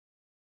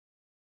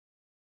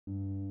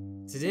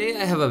Today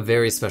I have a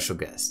very special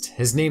guest.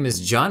 His name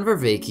is John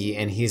Vervaeke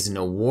and he's an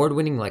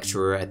award-winning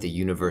lecturer at the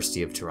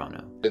University of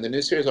Toronto. In the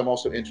new series, I'm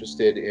also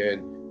interested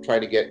in trying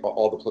to get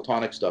all the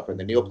Platonic stuff and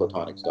the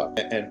Neoplatonic stuff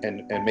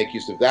and make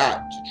use of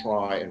that to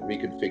try and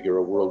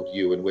reconfigure a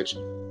worldview in which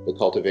the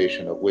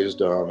cultivation of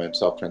wisdom and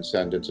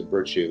self-transcendence and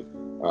virtue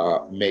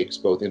makes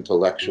both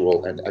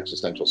intellectual and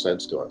existential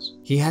sense to us.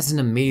 He has an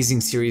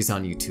amazing series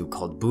on YouTube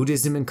called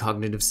Buddhism and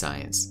Cognitive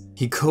Science.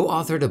 He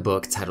co-authored a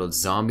book titled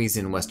Zombies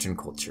in Western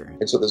Culture.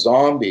 And so the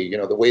zombie,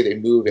 the way they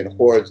move in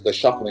hordes, the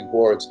shuffling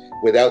hordes,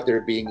 without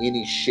there being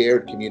any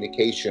shared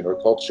communication or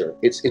culture,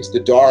 it's the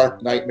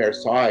dark nightmare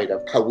side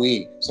of how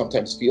we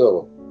sometimes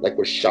feel like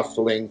we're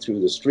shuffling through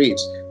the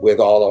streets with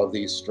all of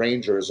these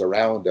strangers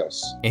around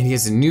us. And he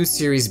has a new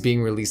series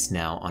being released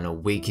now on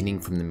awakening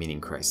from the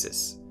meaning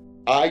crisis.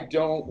 I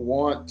don't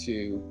want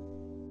to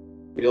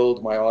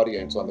build my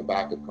audience on the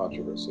back of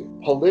controversy.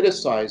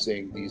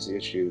 Politicizing these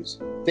issues,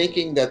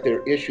 thinking that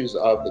they're issues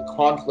of the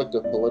conflict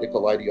of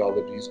political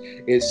ideologies,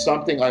 is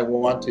something I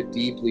want to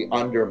deeply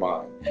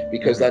undermine,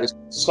 because that is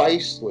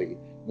precisely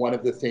one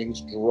of the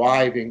things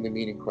driving the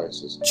meaning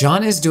crisis.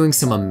 John is doing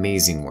some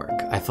amazing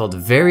work. I felt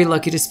very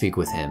lucky to speak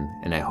with him,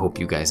 and I hope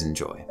you guys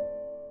enjoy.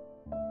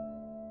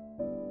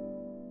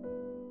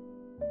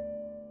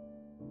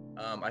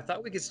 I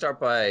thought we could start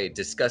by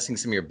discussing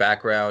some of your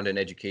background and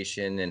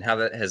education and how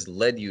that has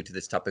led you to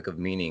this topic of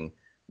meaning,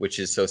 which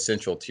is so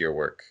central to your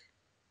work.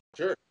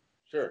 Sure.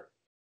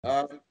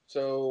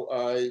 So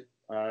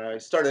I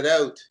started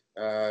out,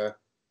 I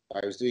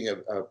was doing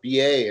a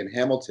BA in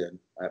Hamilton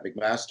at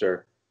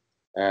McMaster,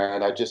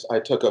 and I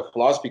took a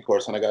philosophy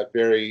course and I got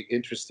very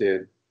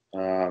interested.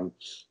 I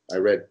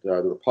read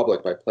The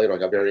Republic by Plato. I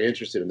got very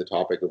interested in the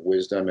topic of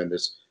wisdom and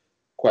this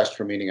quest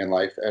for meaning in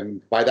life.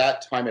 And by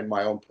that time in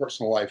my own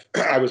personal life,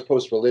 I was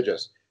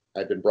post-religious.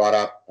 I'd been brought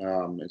up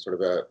in sort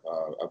of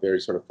a very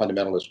sort of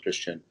fundamentalist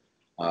Christian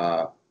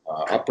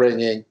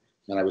upbringing,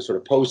 and I was sort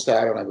of post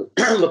that, and I was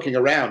looking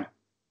around.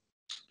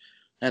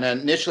 And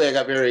initially I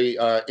got very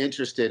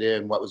interested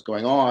in what was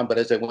going on, but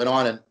as I went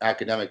on in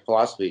academic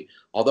philosophy,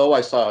 although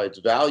I saw its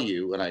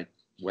value, and I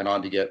went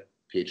on to get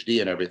PhD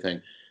and everything,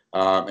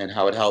 and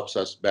how it helps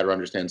us better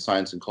understand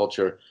science and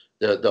culture,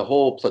 the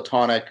whole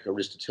Platonic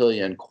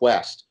Aristotelian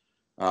quest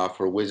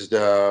for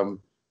wisdom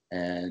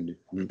and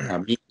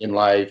meaning in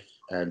life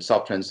and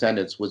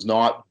self-transcendence was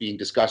not being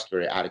discussed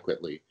very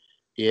adequately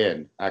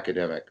in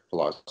academic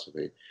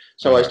philosophy.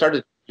 So I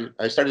started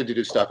to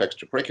do stuff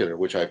extracurricular,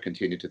 which I've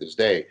continued to this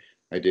day.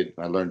 I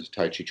learned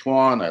Tai Chi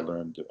Chuan, I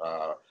learned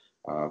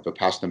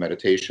Vipassana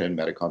meditation,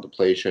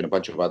 meta-contemplation, a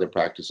bunch of other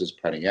practices,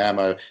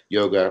 pranayama,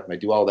 yoga. I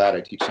do all that.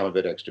 I teach some of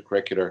it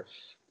extracurricular.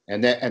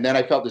 And then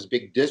I felt this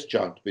big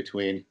disjunct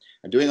between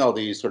I'm doing all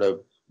these sort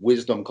of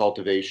wisdom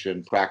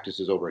cultivation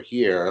practices over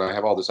here, and I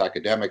have all this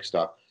academic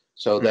stuff.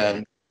 So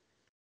then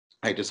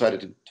I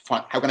decided to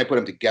find, how can I put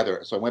them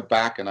together? So I went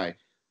back and I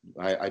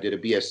did a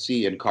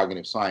BSc in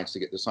cognitive science to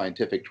get the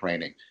scientific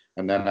training.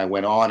 And then I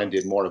went on and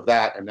did more of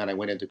that. And then I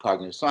went into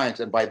cognitive science.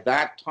 And by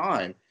that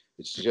time,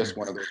 it's just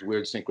one of those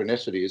weird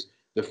synchronicities.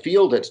 The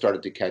field had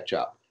started to catch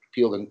up.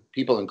 People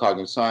in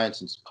cognitive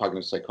science and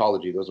cognitive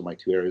psychology, those are my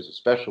two areas of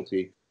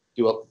specialty,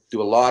 do a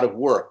lot of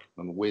work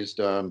on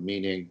wisdom,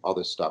 meaning, all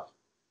this stuff.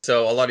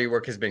 So a lot of your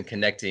work has been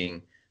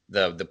connecting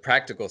the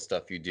practical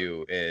stuff you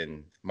do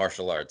in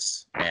martial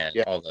arts and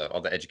all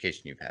the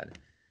education you've had.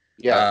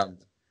 Yeah.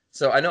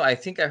 So I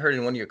think I heard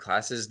in one of your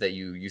classes that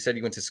you said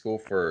you went to school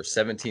for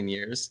 17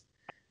 years.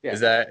 Yeah. Is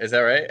that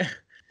right?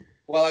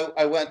 Well,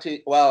 I went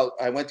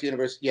to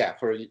university. Yeah,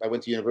 I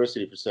went to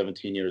university for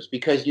 17 years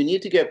because you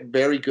need to get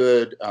very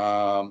good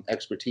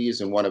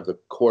expertise in one of the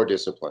core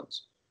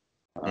disciplines.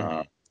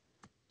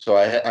 So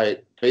I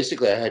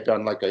had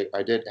done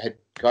had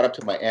got up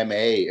to my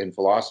MA in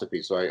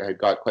philosophy, so I had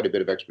got quite a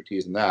bit of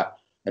expertise in that.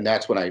 And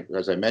that's when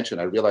as I mentioned,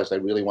 I realized I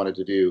really wanted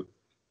to do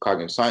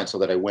cognitive science, so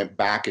that I went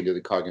back into the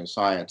cognitive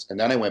science, and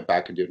then I went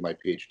back and did my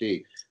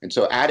PhD. And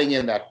so adding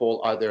in that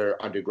whole other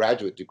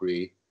undergraduate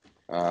degree,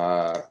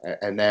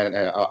 and then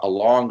a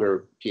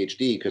longer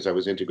PhD, because I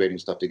was integrating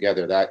stuff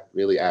together, that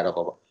really added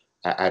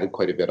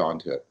quite a bit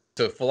onto it.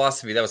 So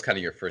philosophy, that was kind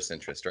of your first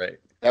interest, right?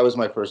 That was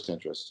my first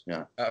interest,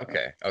 yeah.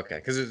 Okay.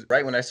 Because it was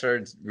right when I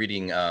started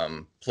reading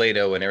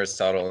Plato and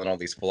Aristotle and all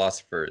these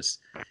philosophers,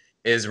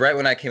 is right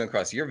when I came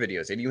across your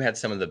videos, and you had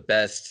some of the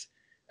best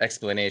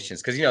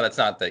explanations, because that's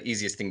not the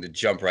easiest thing to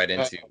jump right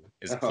into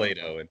is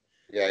Plato. And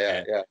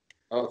yeah.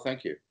 Oh,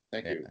 thank you.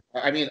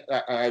 I mean,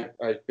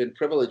 I've been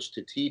privileged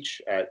to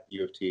teach at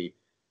U of T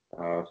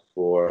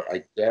for,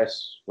 I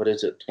guess,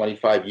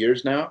 25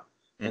 years now,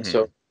 and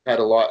so had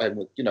a lot,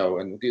 and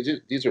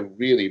these are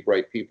really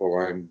bright people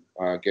I'm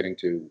getting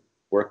to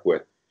work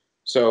with.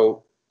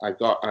 So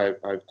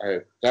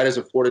that has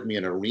afforded me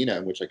an arena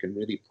in which I can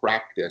really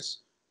practice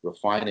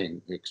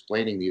refining,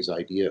 explaining these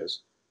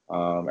ideas.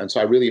 And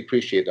so I really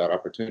appreciate that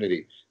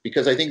opportunity,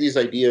 because I think these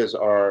ideas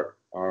are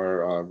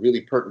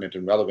really pertinent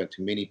and relevant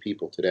to many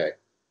people today,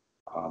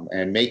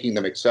 and making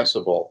them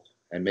accessible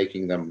and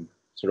making them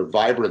sort of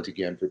vibrant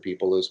again for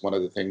people is one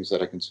of the things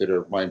that I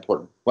consider one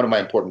of my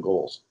important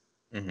goals.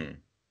 Mm-hmm.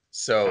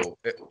 So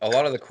a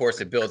lot of the course,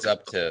 it builds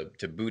up to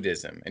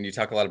Buddhism, and you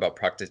talk a lot about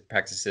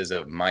practices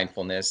of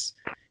mindfulness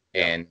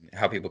Yeah, and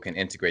how people can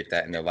integrate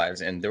that in their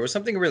lives. And there was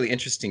something really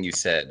interesting you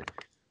said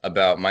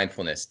about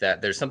mindfulness,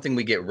 that there's something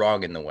we get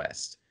wrong in the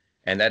West,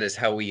 and that is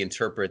how we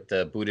interpret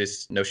the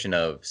Buddhist notion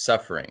of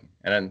suffering.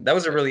 And that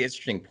was a really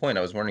interesting point.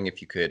 I was wondering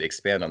if you could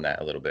expand on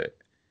that a little bit.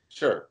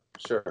 sure,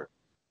 sure.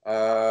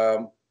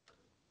 Um,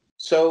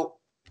 so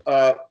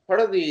part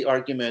of the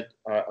argument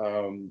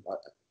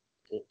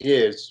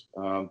is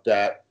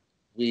that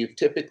we've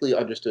typically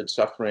understood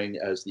suffering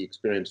as the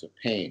experience of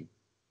pain.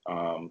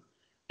 Um,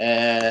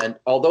 and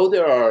although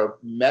there are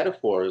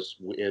metaphors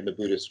in the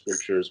Buddhist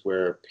scriptures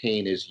where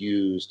pain is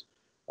used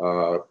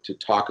to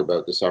talk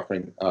about the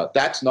suffering,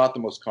 that's not the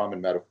most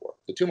common metaphor.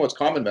 The two most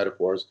common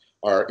metaphors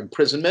are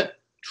imprisonment,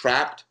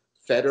 trapped,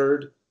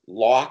 fettered,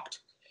 locked,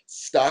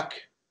 stuck,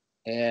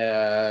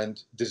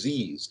 and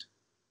diseased,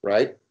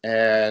 right?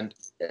 And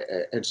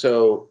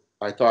so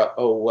I thought,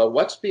 oh well,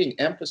 what's being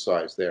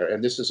emphasized there?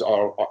 And this is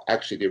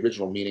actually the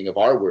original meaning of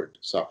our word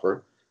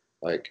 "suffer,"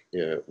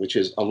 which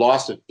is a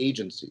loss of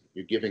agency.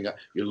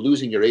 You're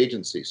losing your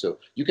agency. So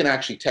you can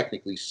actually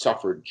technically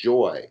suffer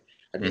joy.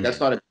 I mean, that's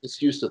Mm-hmm. not a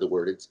misuse of the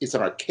word. It's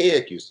an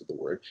archaic use of the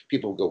word.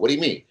 People go, "What do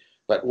you mean?"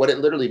 But what it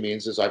literally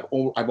means is I'm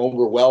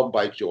overwhelmed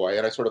by joy,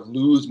 and I sort of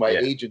lose my Yeah,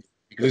 agency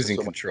because of losing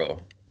so much.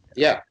 control.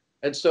 Yeah.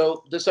 And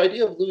so this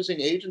idea of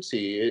losing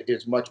agency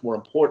is much more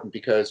important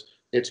because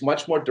it's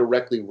much more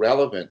directly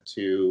relevant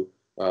to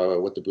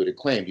what the Buddha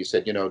claimed. He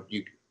said,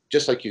 you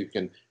just like you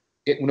can,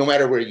 no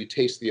matter where you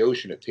taste the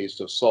ocean, it tastes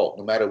of salt.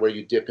 No matter where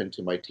you dip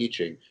into my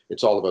teaching,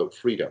 it's all about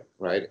freedom,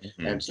 right?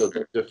 Mm-hmm. And so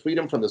the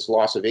freedom from this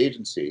loss of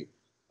agency,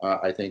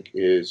 I think,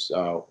 is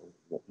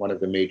one of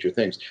the major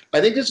things.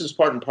 I think this is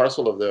part and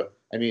parcel of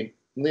I mean,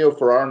 Leo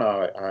Ferrar and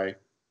I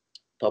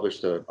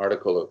published an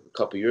article a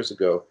couple of years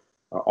ago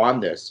on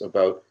this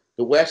about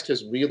the West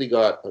has really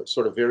got a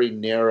sort of very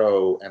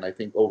narrow and I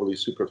think overly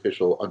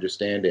superficial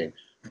understanding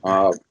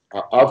of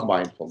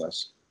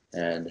mindfulness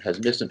and has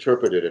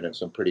misinterpreted it in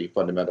some pretty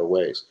fundamental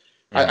ways.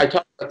 I Mm-hmm.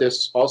 talk about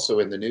this also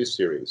in the new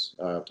series,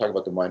 talk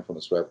about the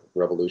mindfulness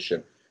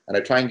revolution, and I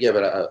try and give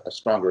it a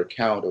stronger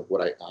account of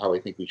how I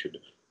think we should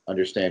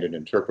understand and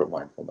interpret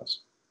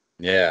mindfulness.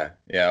 Yeah,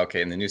 yeah,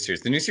 okay. And the new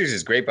series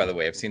is great, by the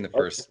way. I've seen the Okay,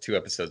 first two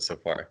episodes so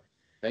far.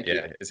 thank you.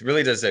 Yeah, it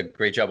really does a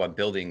great job on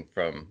building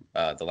from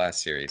the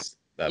last series,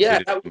 Yeah,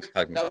 Buddhism that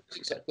Cognitive. was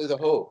exactly the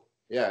hope.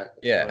 Yeah,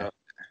 Yeah,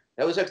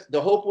 that was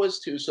the hope was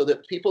to so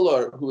that people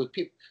are who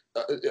people.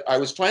 I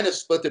was trying to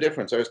split the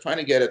difference. I was trying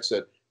to get it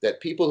so that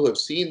people who have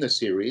seen the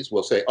series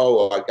will say,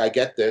 "Oh, I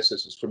get this.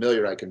 This is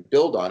familiar. I can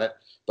build on it."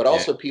 But yeah,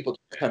 also, people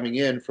coming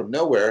in from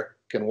nowhere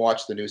can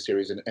watch the new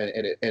series,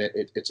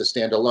 it's a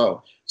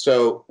standalone.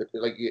 So,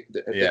 like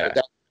yeah,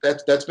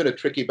 that's been a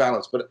tricky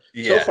balance. But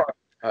so yeah, far,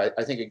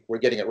 I think we're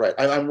getting it right.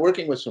 I'm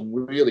working with some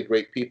really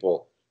great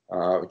people,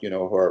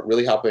 who are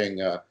really helping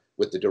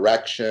with the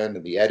direction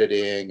and the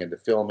editing and the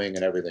filming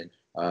and everything.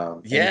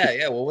 And you yeah, can,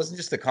 yeah. Well, it wasn't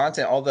just the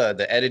content, all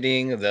the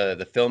editing,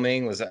 the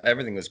filming was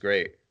everything was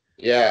great.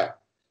 yeah.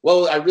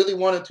 Well, I really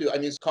wanted to. I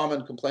mean,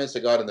 common complaints I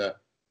got in the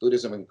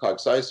Buddhism and Cog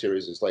Sci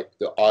series is like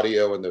the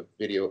audio and the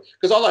video,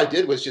 because all I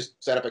did was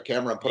just set up a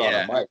camera and put on a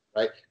Yeah, mic,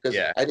 right? Because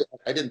yeah,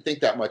 I didn't think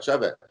that much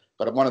of it.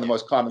 But one of the yeah,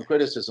 most common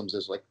criticisms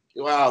is like,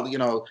 wow,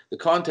 the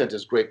content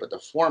is great, but the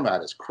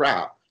format is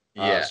crap.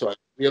 yeah. So I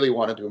really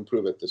wanted to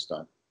improve it this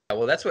time.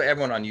 Well, that's what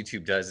everyone on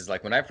YouTube does. Is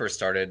like when I first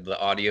started, the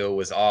audio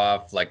was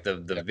off, like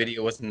the Yeah,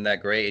 video wasn't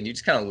that great, and you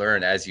just kind of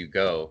learn as you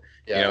go.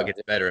 It yeah,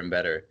 gets better and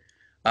better.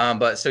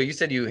 But so you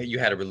said you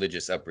had a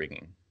religious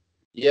upbringing.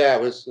 yeah.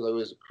 It was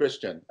a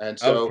Christian,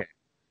 and Okay. so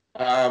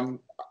Um,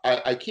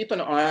 I keep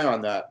an eye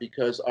on that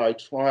because I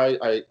try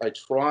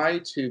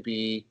to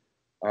be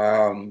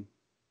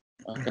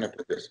how can I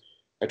put this?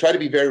 I try to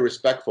be very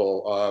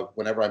respectful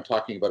whenever I'm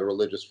talking about a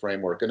religious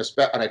framework, and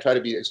I try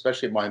to be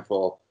especially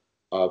mindful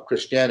of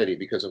Christianity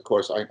because, of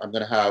course, I'm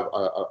going to have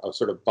a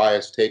sort of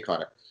biased take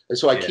on it. And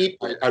so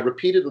Yeah. I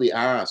repeatedly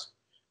ask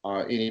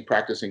any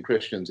practicing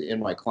Christians in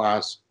my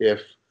class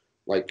if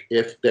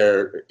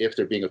they're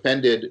being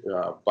offended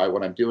by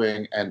what I'm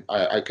doing, and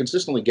I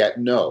consistently get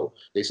no.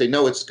 They say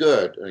no, it's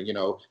good.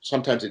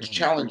 Sometimes it's Mhm.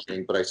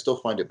 challenging, but I still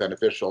find it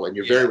beneficial, and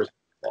you're very Yeah.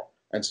 respectful.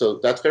 And so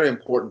that's very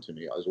important to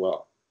me as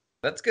well.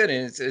 That's good,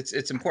 and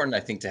it's important,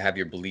 I think, to have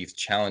your beliefs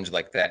challenged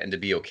like that, and to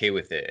be okay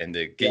with it, and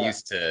to Yeah,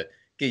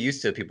 get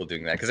used to people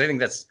doing that, because I think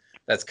that's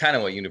kind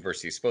of what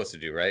university is supposed to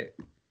do, right?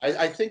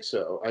 I think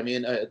so. I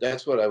mean,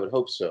 that's what I would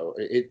hope so.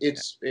 It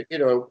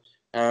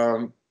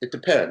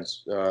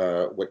depends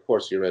what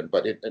course you're in,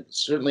 but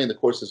certainly in the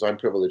courses I'm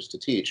privileged to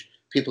teach,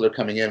 people are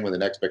coming in with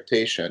an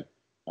expectation,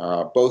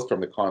 both from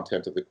the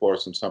content of the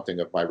course and something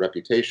of my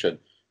reputation,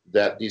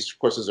 that these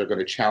courses are going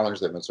to challenge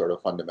them in sort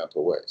of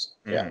fundamental ways.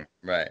 Yeah.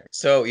 Right.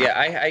 So yeah,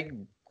 I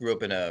grew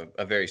up in a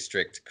very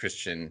strict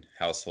Christian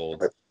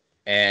household,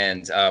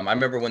 and I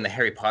remember when the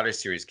Harry Potter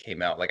series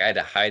came out, like I had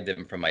to hide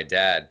them from my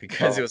dad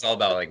because it Oh, was all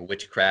about like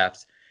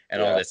witchcraft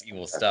and all yeah. this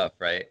evil stuff,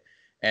 right?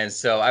 And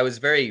so I was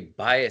very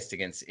biased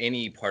against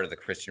any part of the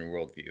Christian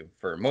worldview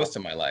for most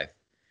of my life.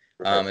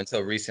 Right.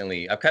 Until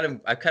recently, I've kind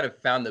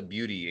of found the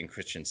beauty in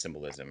Christian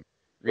symbolism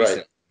Right.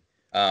 recently.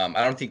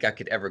 I don't think I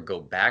could ever go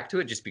back to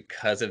it just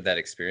because of that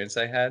experience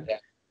I had. Yeah.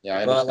 Yeah,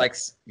 I But understand. like,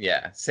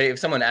 yeah, say if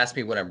someone asks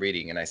me what I'm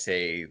reading and I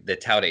say the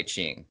Tao Te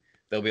Ching,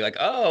 they'll be like,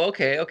 "Oh,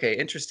 okay, okay,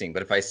 interesting."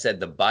 But if I said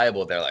the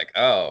Bible, they're like,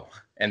 "Oh,"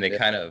 and Yeah.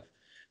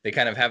 they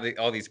kind of have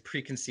all these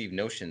preconceived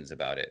notions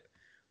about it,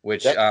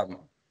 which, That, yeah.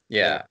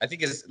 yeah, I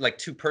think is like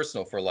too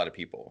personal for a lot of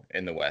people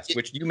in the West.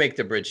 Which you make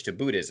the bridge to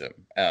Buddhism,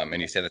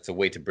 and you said that's a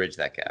way to bridge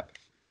that gap.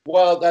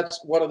 Well,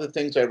 that's one of the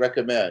things I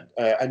recommend.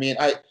 I mean,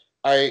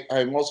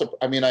 I'm also,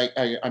 I mean,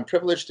 I'm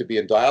privileged to be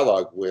in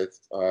dialogue with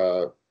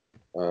uh,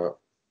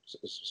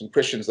 some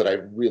Christians that I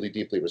really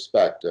deeply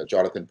respect,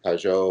 Jonathan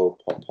Pajot,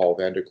 Paul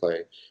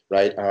Vanderklay,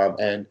 right?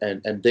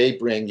 And they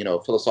bring, you know,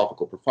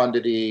 philosophical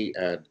profundity,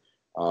 and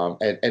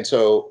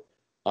so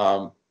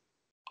um,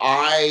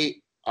 I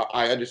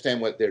I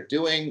understand what they're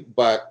doing,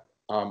 but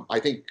I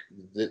think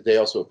they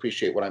also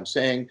appreciate what I'm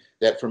saying.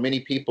 That for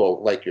many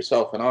people like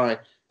yourself and I,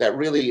 that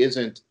really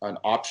isn't an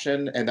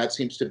option, and that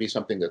seems to be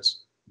something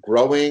that's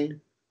growing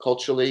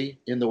culturally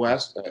in the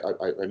West.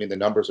 I mean, the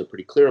numbers are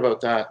pretty clear about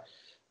that,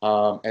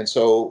 and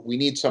so we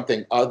need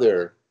something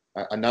other,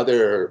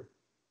 another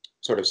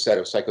sort of set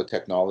of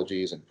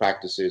psychotechnologies and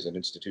practices and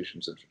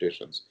institutions and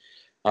traditions.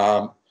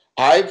 Um,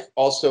 I've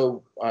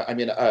also, I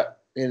mean,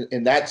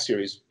 in that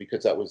series,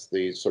 because that was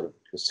the sort of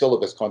the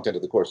syllabus content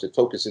of the course, it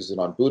focuses in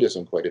on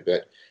Buddhism quite a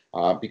bit,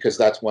 because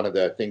that's one of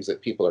the things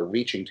that people are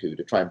reaching to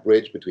try and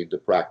bridge between the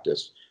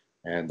practice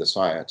and the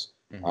science.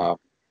 Hmm.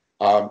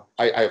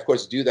 I, of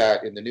course, do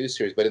that in the new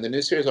series, but in the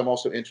new series, I'm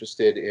also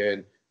interested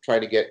in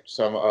trying to get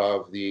some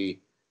of the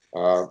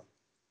uh,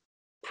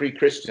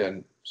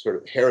 pre-Christian sort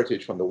of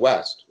heritage from the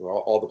West,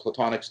 all the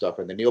Platonic stuff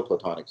and the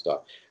Neoplatonic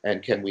stuff,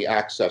 and can we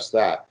access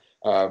that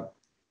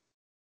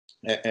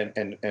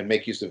and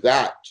make use of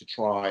that to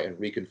try and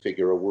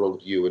reconfigure a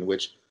worldview in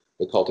which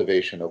the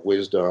cultivation of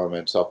wisdom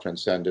and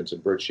self-transcendence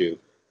and virtue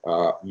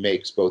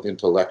makes both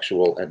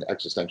intellectual and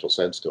existential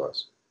sense to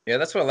us. Yeah,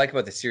 that's what I like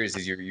about the series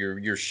is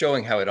you're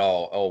showing how it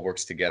all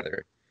works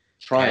together.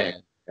 Trying.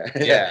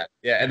 And yeah,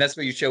 yeah, and that's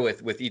what you show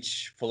with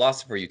each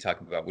philosopher you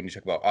talk about. When you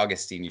talk about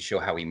Augustine, you show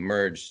how he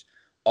merged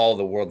all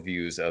the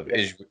worldviews of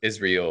Yeah.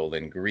 Israel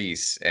and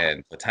Greece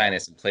and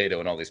Plotinus and Plato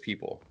and all these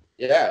people.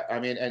 Yeah, I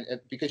mean, and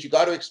because you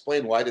got to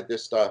explain why did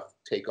this stuff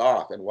take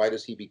off, and why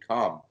does he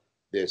become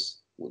this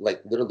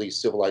like literally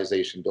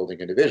civilization building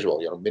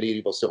individual? You know,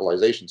 medieval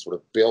civilization sort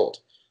of built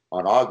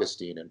on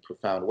Augustine in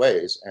profound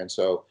ways, and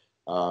so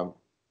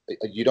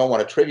you don't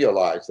want to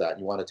trivialize that.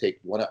 You want to take,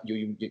 you want to,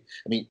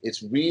 I mean,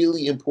 it's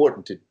really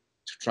important to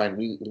try and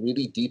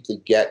really deeply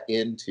get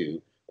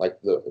into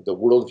like the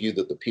worldview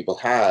that the people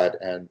had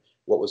and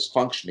what was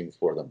functioning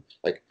for them.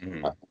 Like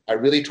Hmm. I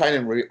really try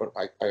and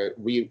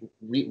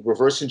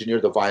reverse engineer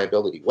the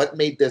viability. What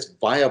made this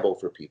viable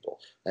for people?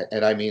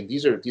 And I mean,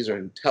 these are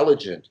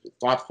intelligent,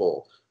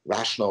 thoughtful,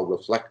 rational,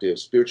 reflective,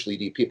 spiritually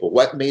deep people.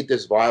 What made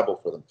this viable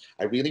for them?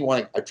 I really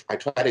want to. I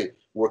try to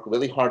work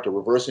really hard to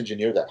reverse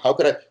engineer that. How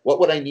could I? What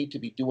would I need to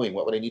be doing?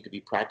 What would I need to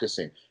be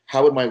practicing?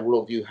 How would my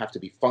worldview have to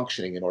be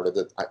functioning in order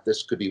that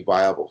this could be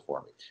viable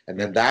for me? And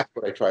then that's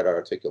what I try to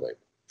articulate.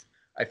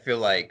 I feel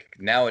like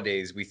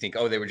nowadays we think,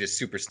 oh, they were just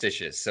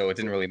superstitious, so it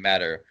didn't really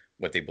matter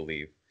what they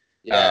believe.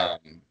 Yeah.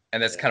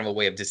 And that's Yeah. kind of a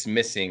way of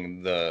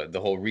dismissing the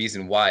whole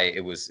reason why it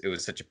was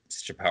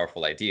such a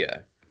powerful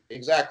idea.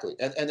 Exactly,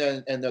 and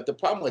the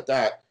problem with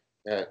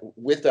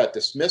that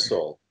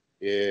dismissal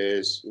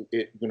is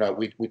it, you know,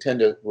 we tend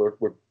to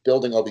we're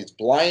building all these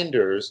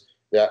blinders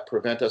that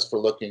prevent us from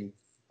looking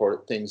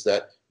for things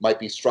that might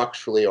be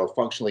structurally or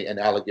functionally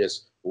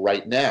analogous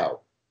right now,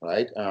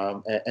 right?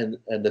 And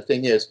the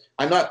thing is,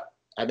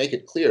 I make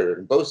it clear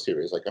in both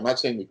series, like I'm not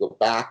saying we go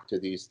back to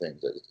these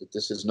things.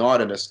 This is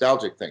not a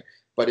nostalgic thing,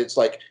 but it's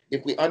like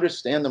if we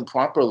understand them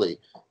properly,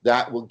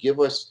 that will give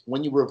us,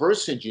 when you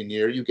reverse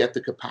engineer, you get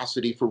the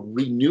capacity for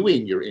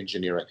renewing your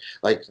engineering,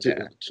 like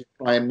Yeah. to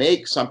try and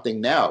make something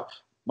now.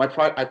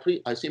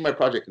 I see my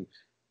project, and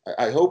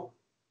I hope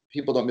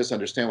people don't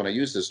misunderstand when I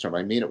use this term.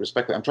 I mean it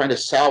respectfully. I'm trying to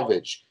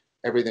salvage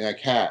everything I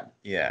can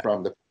Yeah.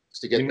 from the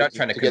You're not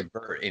trying to to get.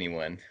 convert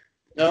anyone.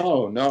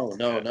 No, no,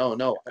 no, Yeah. no,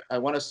 no. I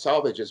want to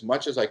salvage as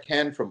much as I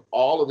can from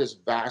all of this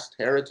vast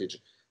heritage,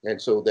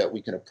 and so that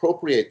we can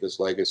appropriate this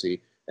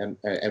legacy and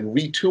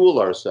retool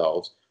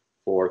ourselves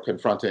for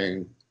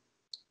confronting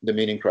the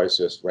meaning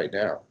crisis right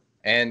now.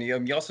 And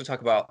you also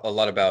talk about a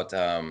lot about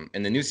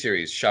in the new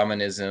series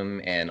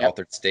shamanism and Yeah,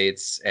 altered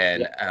states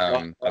and yeah, a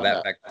lot how on that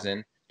that. factors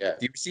in. Yeah.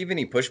 Do you receive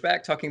any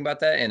pushback talking about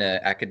that in an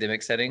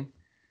academic setting?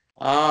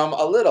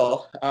 A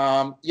little.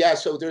 Yeah,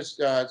 so there's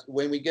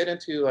when we get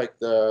into like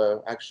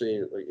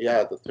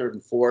yeah, the third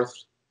and fourth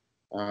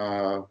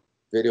uh,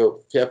 video,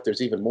 fifth,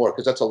 there's even more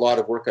because that's a lot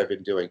of work I've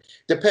been doing.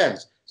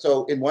 Depends.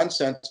 So in one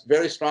sense,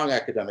 very strong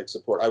academic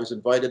support. I was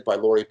invited by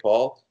Lori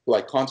Paul, who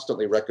I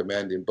constantly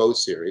recommend in both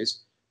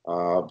series,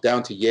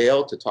 down to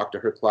Yale to talk to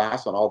her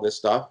class on all this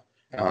stuff,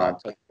 Uh-huh.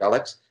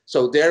 psychedelics.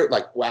 So they're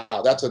like, wow,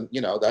 that's a,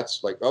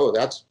 that's like, oh,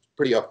 that's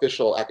pretty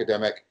official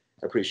academic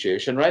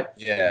appreciation, right?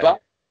 Yeah.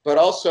 But I've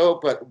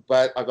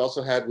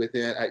also had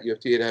within at U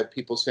of T, to have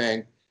people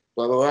saying,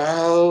 blah, blah,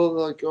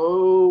 blah, like,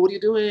 oh, what are you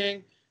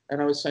doing?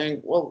 And I was saying,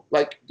 well,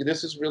 like,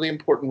 this is really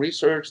important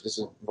research.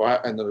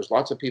 And there's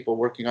lots of people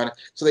working on it.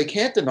 So they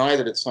can't deny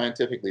that it's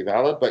scientifically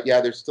valid. But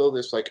yeah, there's still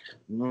this like,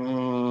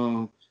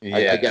 I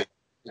Yeah.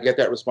 get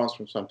that response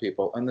from some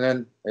people. And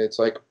then it's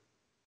like,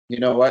 you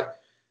know what?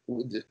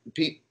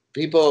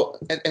 People,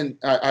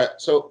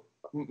 so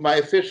my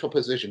official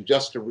position,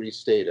 just to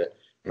restate it,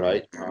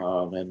 right?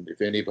 And if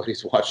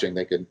anybody's watching,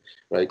 they can,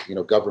 right?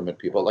 Government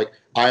people, like,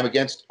 I'm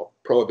against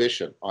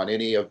prohibition on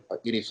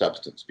any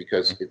substance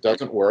because it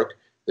doesn't work.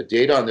 The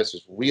data on this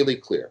is really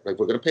clear. Like,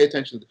 we're going to pay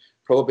attention.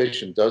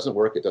 Prohibition doesn't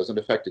work. It doesn't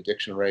affect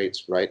addiction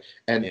rates, right?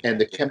 And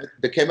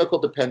the chemical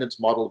dependence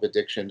model of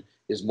addiction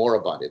is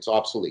moribund. It's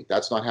obsolete.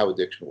 That's not how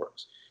addiction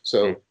works.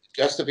 So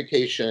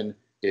justification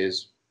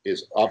is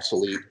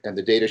obsolete, and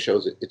the data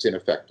shows it's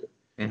ineffective.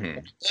 Mm-hmm.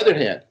 On the other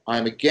hand,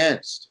 I'm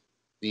against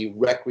the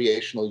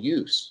recreational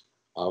use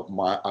of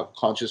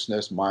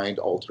consciousness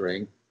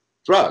mind-altering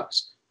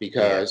drugs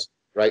because,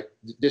 right,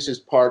 this is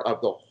part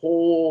of the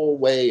whole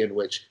way in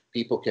which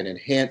people can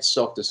enhance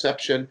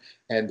self-deception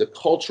and the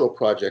cultural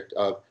project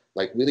of,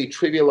 like, really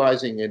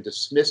trivializing and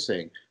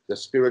dismissing the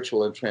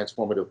spiritual and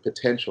transformative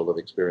potential of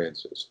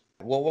experiences.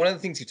 Well, one of the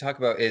things you talk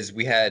about is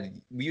we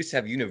used to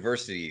have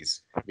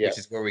universities, which is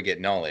Yes, where we get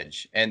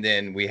knowledge, and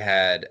then we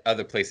had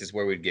other places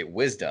where we'd get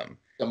wisdom.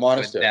 the But now,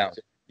 monasteries.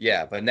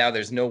 yeah, but now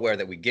there's nowhere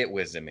that we get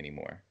wisdom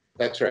anymore.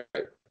 That's right.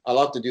 I'll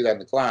often do that in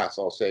the class.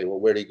 I'll say, well,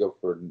 where do you go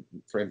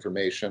for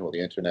information? Well, the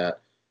internet.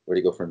 Where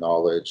do you go for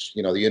knowledge?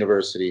 The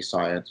university,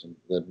 science, and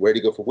then where do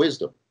you go for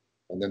wisdom?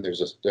 And then there's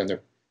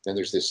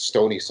this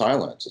stony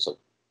silence. It's like,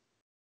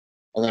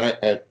 and then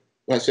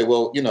I say,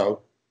 well,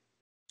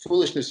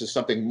 foolishness is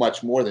something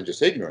much more than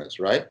just ignorance,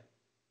 right?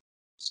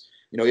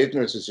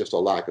 Ignorance is just a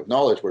lack of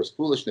knowledge, whereas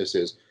foolishness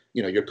is,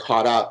 you're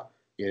caught up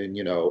in,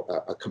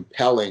 a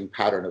compelling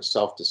pattern of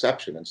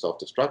self-deception and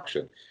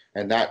self-destruction.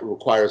 And that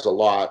requires a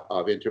lot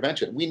of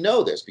intervention. We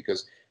know this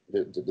because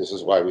this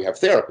is why we have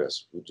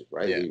therapists,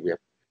 right? Yeah.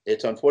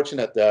 It's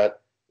unfortunate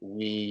that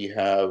we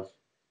have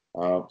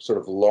sort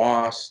of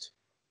lost,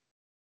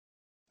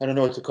 I don't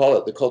know what to call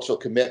it, the cultural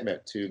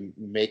commitment to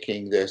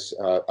making this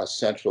a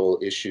central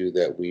issue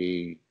that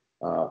we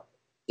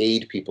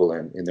aid people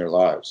in their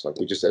lives. Like,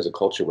 we just, as a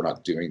culture, we're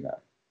not doing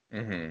that.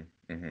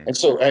 Mm-hmm. Mm-hmm. And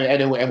so,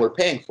 and we're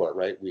paying for it,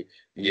 right?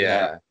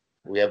 Yeah.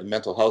 We have a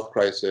mental health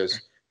crisis.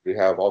 We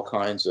have all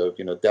kinds of,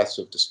 deaths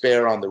of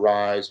despair on the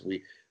rise.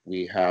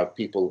 We have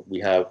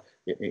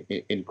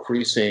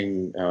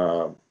increasing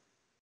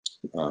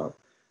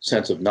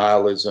sense of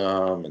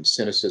nihilism and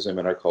cynicism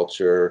in our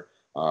culture.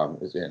 And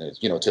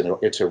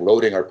it's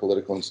eroding our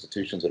political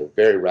institutions at a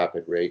very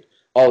rapid rate.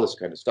 All this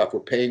kind of stuff. We're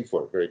paying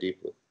for it very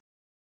deeply.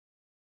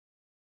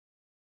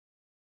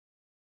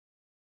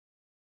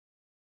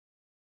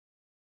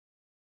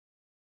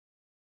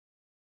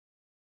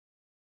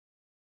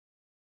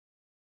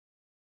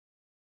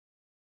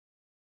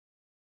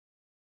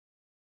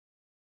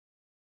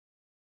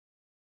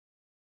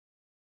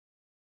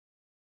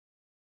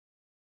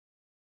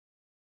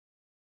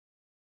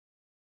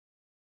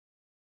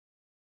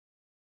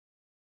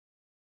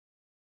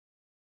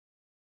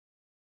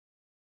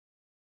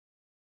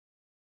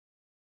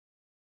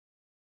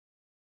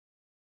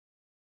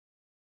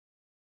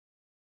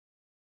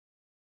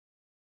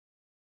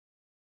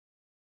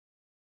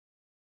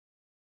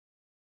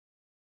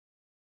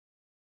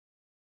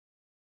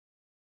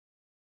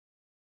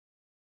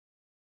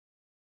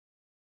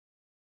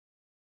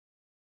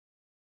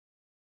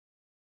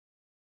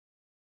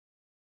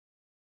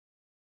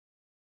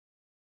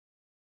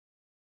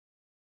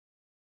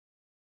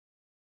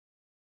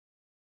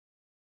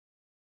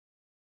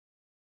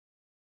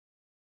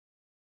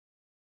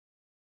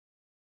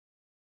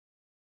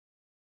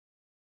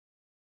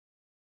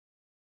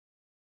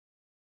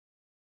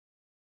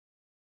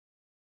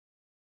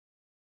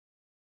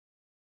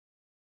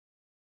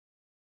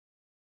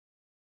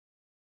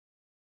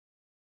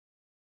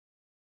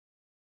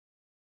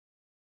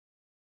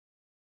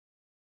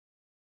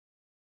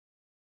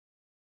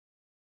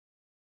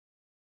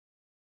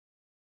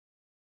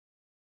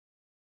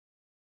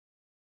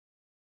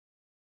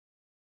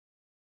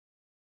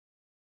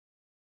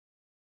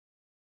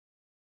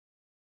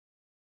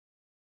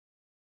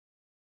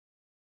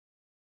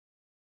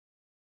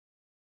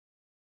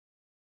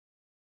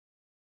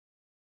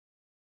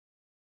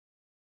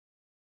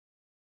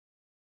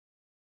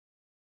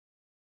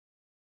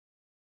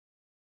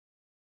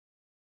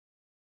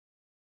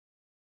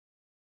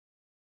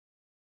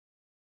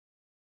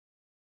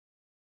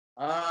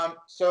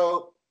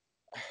 So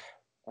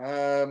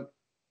um,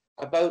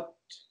 about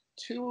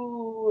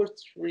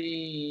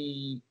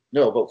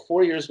about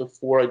 4 years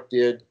before I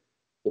did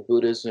the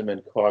Buddhism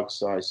and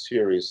Cogsci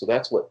series. So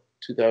that's what,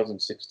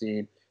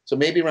 2016. So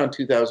maybe around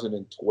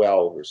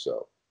 2012 or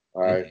so.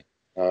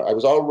 Mm-hmm. I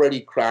was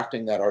already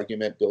crafting that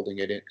argument, building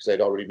it in, because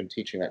I'd already been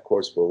teaching that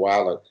course for a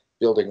while,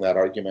 building that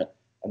argument.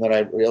 And then I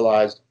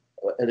realized,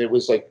 and it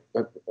was like,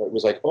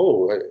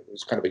 oh, it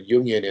was kind of a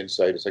Jungian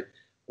insight. It's like,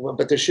 well,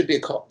 but there should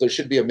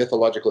be a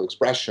mythological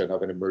expression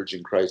of an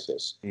emerging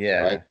crisis, right?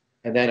 Yeah.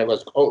 And then it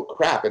was, oh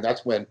crap, and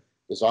that's when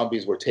the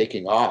zombies were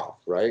taking off,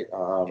 right?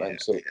 Yeah.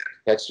 And so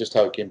that's just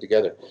how it came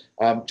together.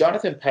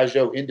 Jonathan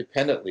Pajot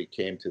independently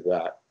came to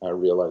that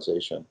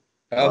realization.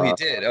 Oh, he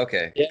did.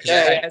 Okay. Yeah, Because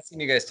I yeah, had seen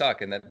you guys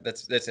talk, and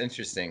that's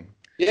interesting.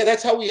 yeah.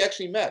 That's how we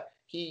actually met.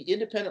 He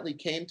independently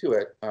came to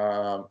it,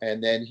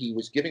 and then he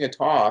was giving a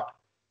talk,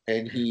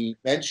 and he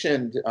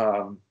mentioned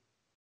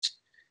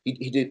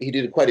he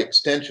did quite an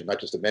extension, not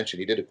just a mention.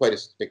 He did a quite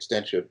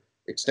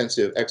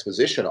extensive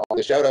exposition. On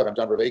the shout out, I'm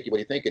John Vervaeke. What do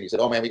you think? And he said,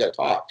 "Oh man, we got to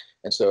talk."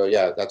 And so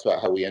yeah, that's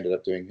how we ended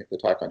up doing the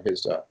talk on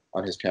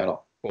his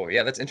channel. Cool.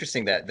 Yeah, that's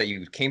interesting that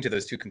you came to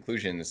those two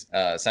conclusions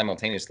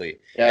simultaneously.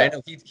 And I Yeah,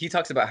 know he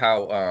talks about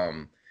how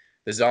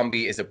the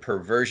zombie is a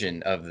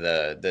perversion of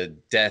the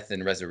death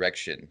and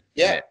resurrection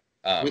yeah.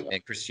 myth We,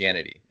 in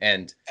Christianity.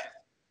 And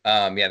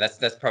yeah,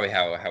 that's probably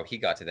how he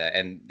got to that.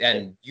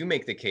 And you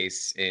make the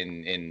case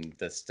in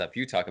the stuff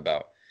you talk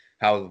about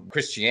how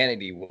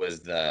Christianity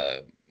was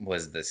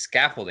the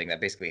scaffolding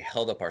that basically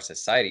held up our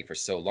society for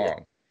so yeah, long.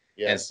 And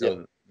yes, yeah.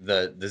 so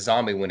the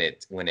zombie when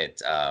it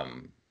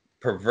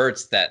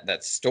perverts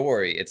that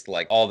story, it's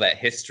like all that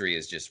history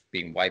is just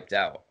being wiped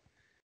out.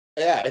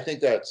 Yeah, I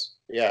think that's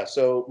yeah.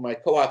 So my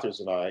co-authors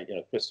and I,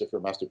 Christopher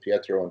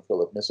Mastropietro and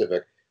Philip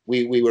Misevic,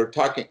 we were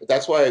talking.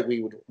 That's why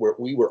we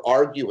were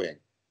arguing,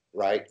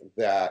 right?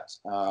 That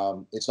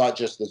it's not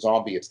just the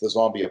zombie; it's the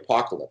zombie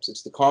apocalypse.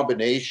 It's the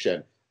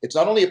combination. It's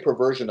not only a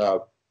perversion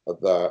of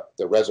the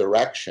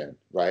resurrection,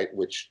 right?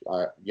 Which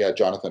yeah,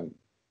 Jonathan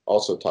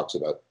also talks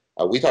about.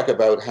 We talk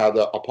about how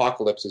the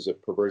apocalypse is a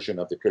perversion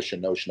of the Christian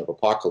notion of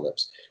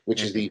apocalypse,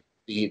 which is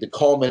Mm-hmm. the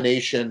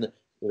culmination,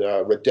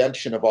 the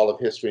redemption of all of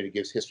history. It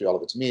gives history all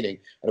of its meaning.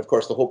 And of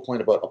course, the whole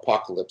point about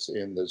apocalypse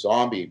in the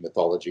zombie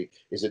mythology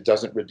is it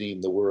doesn't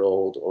redeem the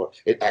world, or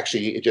it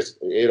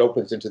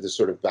opens into this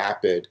sort of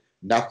vapid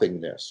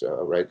nothingness,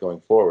 right,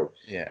 going forward.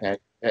 Yeah.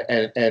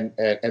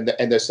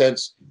 And the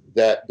sense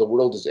that the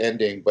world is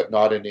ending, but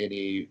not in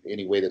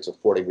any way that's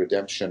affording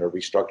redemption or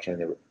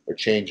restructuring or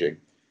changing.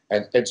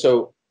 And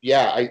so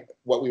yeah,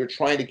 what we were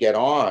trying to get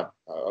on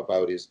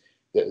about is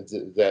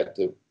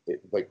that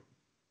like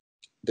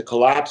the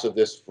collapse of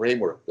this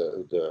framework,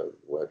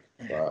 what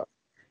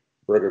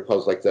Berger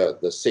calls like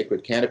the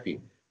sacred canopy,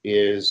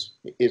 is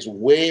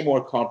way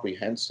more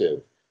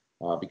comprehensive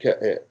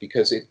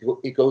because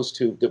it goes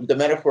to the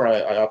metaphor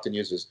I often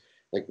use is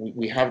like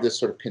we have this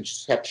sort of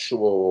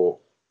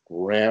conceptual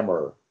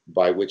grammar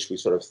by which we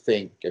sort of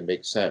think and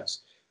make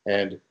sense,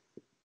 and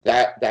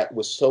that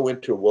was so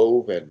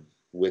interwoven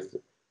with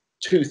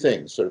two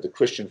things, sort of the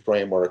Christian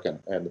framework and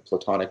the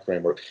Platonic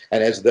framework.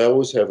 And as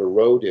those have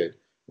eroded,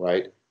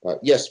 right?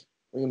 Yes,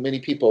 many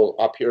people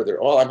up here,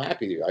 they're, oh, I'm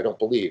happy. I don't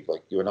believe,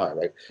 like you and I,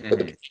 right? But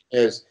the Mm-hmm. point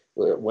is,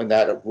 when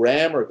that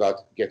grammar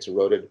gets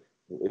eroded,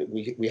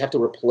 we have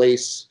to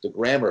replace the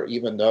grammar,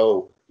 even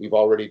though we've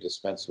already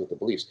dispensed with the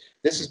beliefs.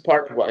 This is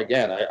part of what,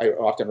 again, I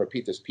often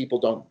repeat this. People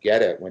don't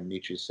get it when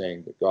Nietzsche's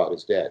saying that God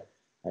is dead.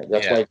 Right?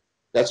 Yeah.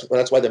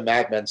 That's why the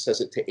madman says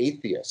it to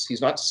atheists.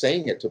 He's not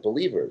saying it to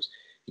believers.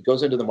 He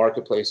goes into the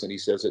marketplace and he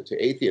says it to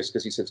atheists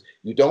because he says,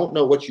 you don't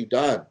know what you've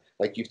done.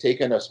 Like you've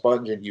taken a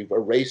sponge and you've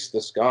erased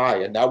the sky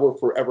and now we're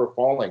forever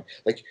falling.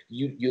 Like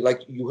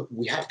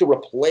we have to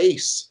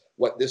replace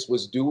what this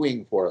was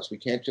doing for us. We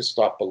can't just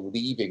stop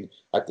believing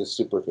at this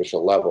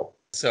superficial level.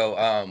 So,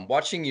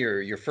 watching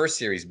your first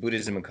series,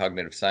 Buddhism and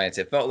Cognitive Science,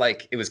 it felt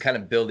like it was kind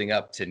of building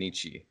up to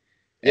Nietzsche,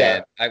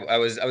 Yeah, and I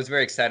was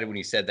very excited when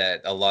you said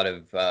that a lot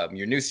of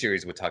your new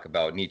series would talk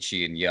about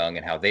Nietzsche and Jung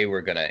and how they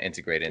were going to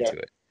integrate yeah, into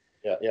it.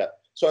 yeah.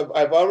 So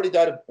I've already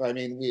done. I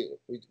mean,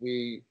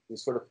 we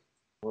sort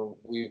of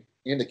we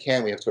in the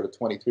can we have sort of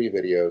 23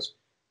 videos,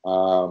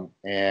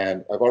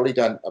 and I've already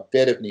done a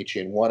bit of Nietzsche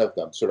in one of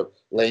them, sort of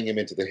laying him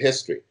into the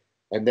history.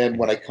 And then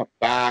when I come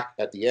back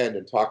at the end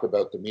and talk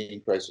about the meaning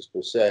crisis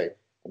per se,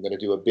 I'm going to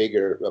do a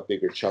bigger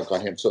chunk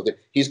on him, so that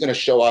he's going to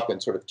show up in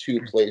sort of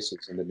two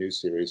places in the new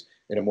series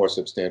in a more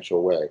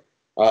substantial way.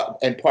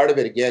 And part of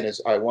it again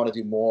is I want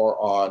to do more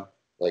on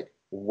like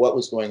what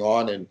was going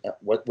on and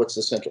what's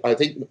the central. I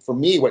think for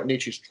me, what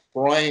Nietzsche's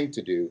trying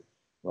to do,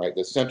 right,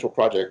 the central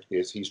project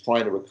is he's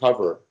trying to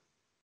recover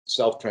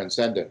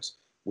self-transcendence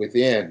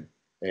within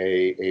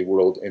a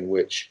world in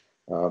which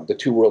the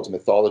two worlds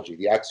mythology,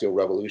 the axial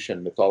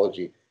revolution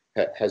mythology,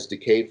 has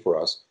decayed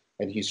for us,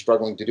 and he's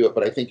struggling to do it.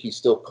 But I think he's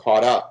still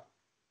caught up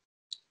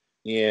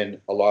in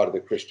a lot of the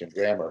Christian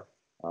grammar,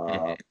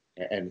 Hmm.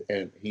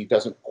 and he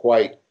doesn't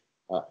quite.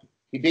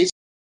 He basically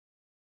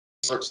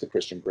hurts the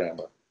Christian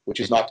grammar, which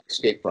is not to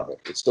escape from it.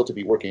 It's still to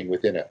be working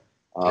within it.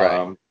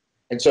 Right.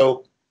 And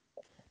so,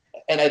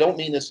 and I don't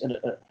mean this.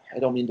 I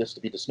don't mean this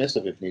to be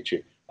dismissive of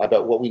Nietzsche.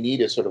 About what we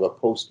need is sort of a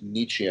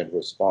post-Nietzschean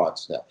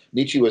response. Now,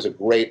 Nietzsche was a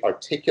great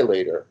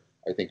articulator,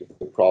 I think, of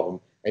the problem,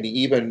 and he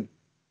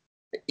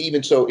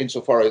even so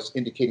insofar as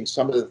indicating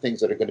some of the things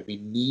that are going to be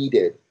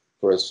needed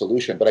for a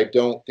solution. But I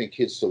don't think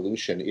his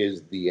solution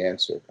is the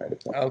answer, kind of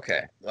thing.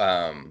 Okay.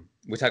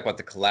 we talk about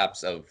the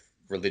collapse of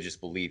religious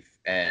belief,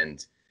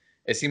 and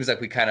it seems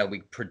like we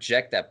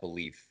project that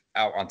belief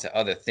out onto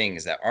other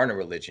things that aren't a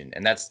religion,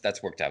 and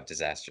that's worked out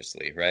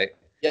disastrously, right?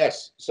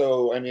 Yes.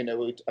 So, I mean,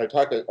 I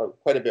talk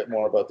quite a bit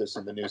more about this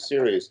in the new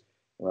series,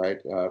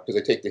 right? Because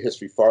I take the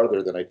history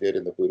farther than I did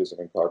in the Buddhism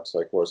and Cognitive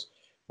Psych course.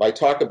 I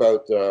talk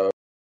about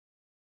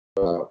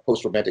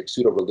post-romantic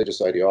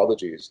pseudo-religious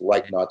ideologies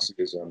like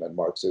Nazism and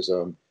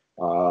Marxism,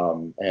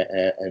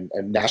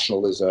 and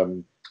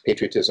nationalism,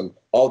 patriotism,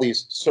 all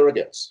these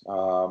surrogates,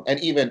 and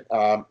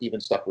even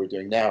stuff we're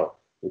doing now,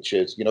 which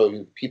is,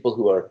 people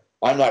who are,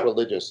 I'm not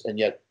religious, and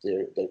yet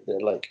they're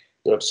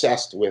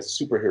obsessed with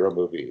superhero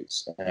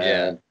movies,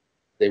 Yeah. and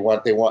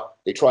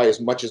they try as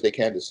much as they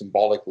can to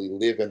symbolically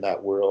live in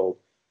that world,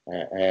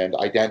 and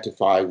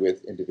identify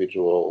with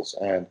individuals.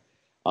 And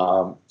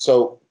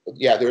so,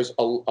 yeah, there's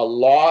a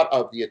lot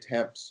of the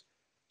attempts,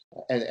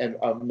 and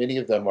many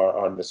of them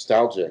are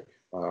nostalgic,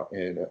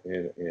 in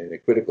a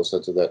critical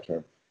sense of that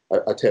term,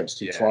 attempts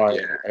to Yeah. try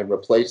and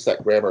replace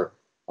that grammar.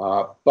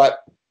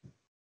 But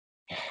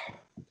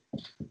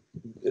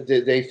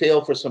they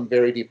fail for some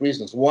very deep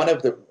reasons. One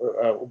of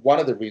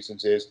the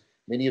reasons is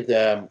many of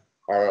them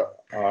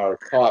are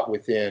taught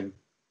within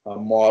a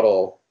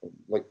model,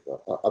 like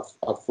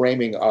a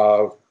framing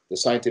of the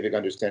scientific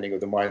understanding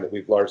of the mind that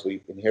we've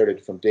largely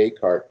inherited from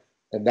Descartes,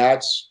 and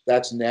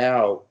that's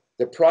now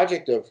the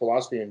project of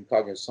philosophy and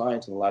cognitive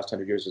science in the last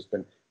 100 years has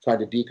been trying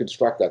to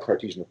deconstruct that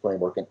Cartesian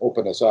framework and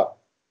open us up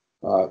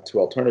to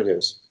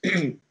alternatives.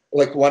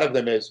 Like, one of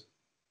them is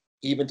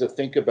even to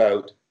think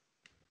about,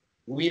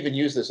 we even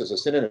use this as a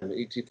synonym,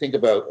 to think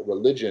about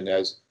religion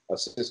as a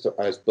system,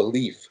 as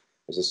belief,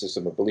 as a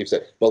system of beliefs,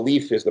 that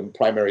belief is the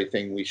primary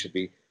thing we should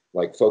be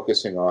like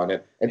focusing on.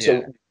 And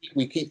Yeah. so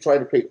we keep trying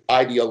to create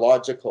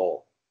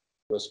ideological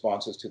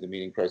responses to the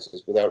meaning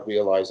crisis without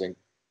realizing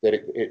that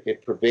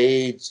it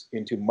pervades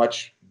into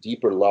much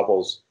deeper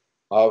levels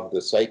of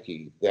the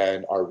psyche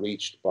than are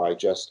reached by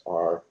just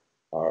our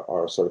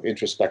sort of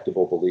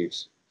introspectable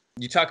beliefs.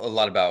 You talk a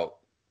lot about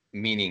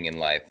meaning in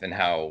life and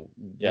how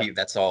Yeah.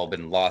 that's all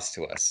been lost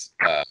to us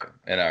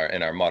in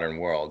our modern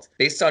world.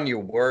 Based on your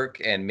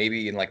work and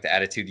maybe in like the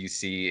attitude you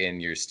see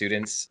in your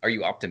students, are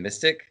you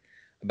optimistic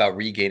about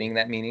regaining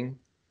that meaning?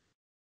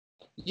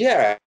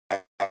 Yeah.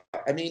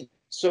 I mean,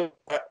 so,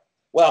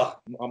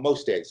 well, on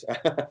most days.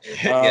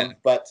 Yeah.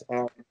 But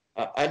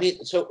I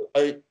mean, so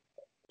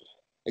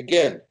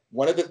again,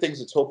 one of the things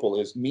that's hopeful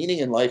is meaning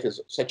in life is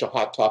such a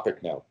hot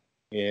topic now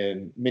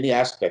in many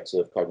aspects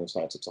of cognitive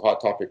science. It's a hot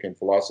topic in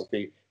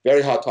philosophy,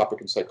 very hot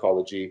topic in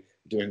psychology,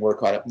 doing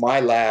work on it. My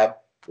lab,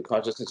 the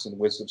Consciousness and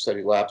Wisdom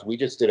Study Labs, we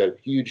just did a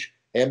huge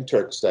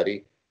MTurk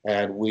study,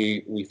 and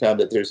we found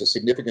that there's a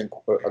significant,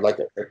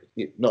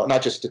 no,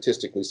 not just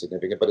statistically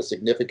significant, but a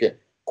significant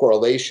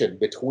correlation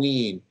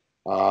between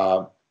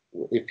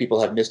if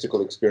people have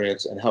mystical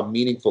experience and how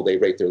meaningful they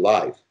rate their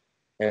life,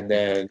 and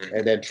then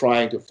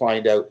trying to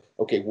find out,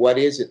 okay, what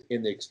is it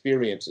in the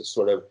experience that's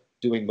sort of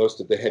doing most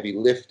of the heavy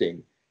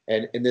lifting.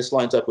 And this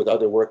lines up with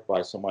other work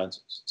by Samantha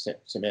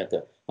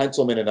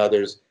Heinzelman and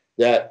others,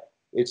 that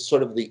it's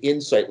sort of the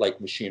insight-like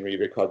machinery of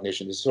your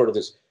cognition. It's sort of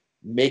this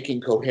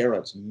making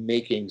coherence,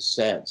 making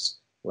sense,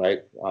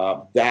 right?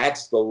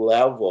 That's the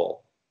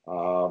level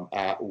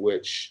at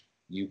which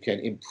you can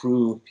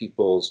improve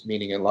people's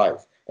meaning in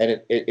life.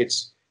 And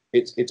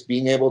it's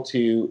being able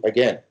to,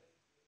 again,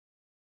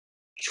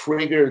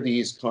 trigger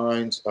these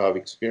kinds of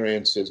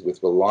experiences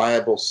with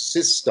reliable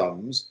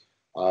systems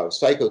of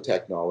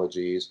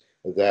psychotechnologies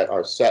that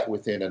are set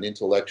within an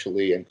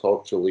intellectually and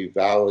culturally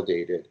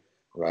validated,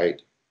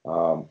 right,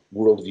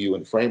 worldview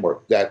and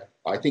framework that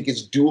I think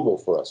is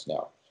doable for us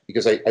now.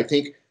 Because I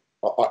think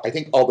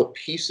all the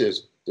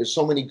pieces, there's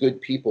so many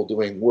good people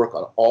doing work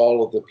on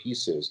all of the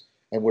pieces,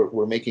 and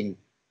we're making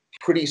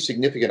pretty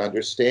significant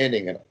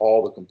understanding in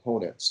all the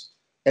components.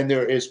 And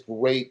there is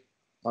great,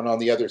 and on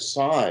the other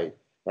side,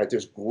 right,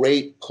 there's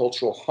great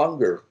cultural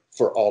hunger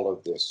for all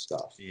of this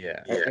stuff.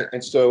 Yeah.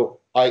 And so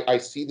I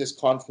see this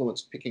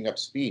confluence picking up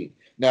speed.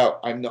 Now,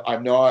 I don't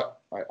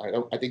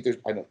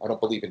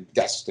believe in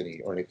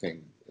destiny or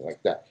anything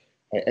like that.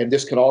 And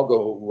this can all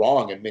go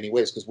wrong in many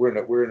ways, because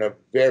we're in a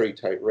very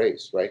tight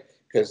race, right?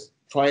 Because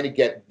trying to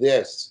get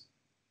this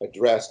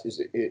addressed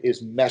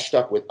is meshed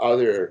up with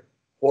other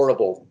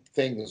horrible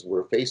things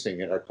we're facing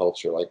in our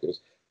culture, like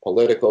there's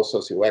political,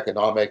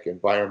 socioeconomic,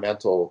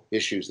 environmental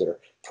issues that are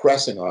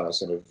pressing on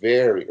us in a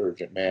very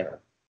urgent manner.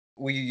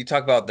 Well, you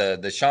talk about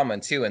the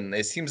shaman too, and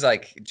it seems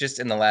like just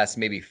in the last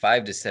maybe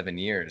 5 to 7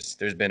 years,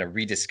 there's been a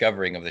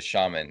rediscovering of the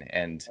shaman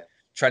and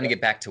trying to Yeah.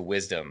 get back to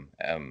wisdom,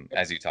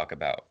 as you talk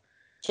about.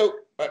 So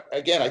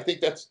again, I think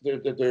there's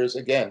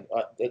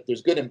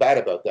good and bad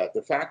about that.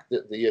 The fact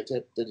that the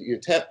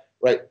attempt,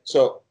 right?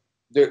 So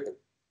there,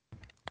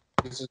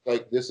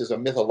 this is a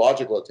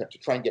mythological attempt to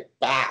try and get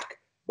back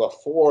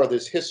before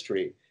this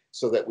history,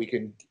 so that we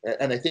can.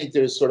 And I think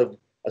there's sort of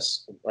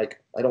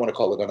like, I don't want to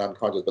call it an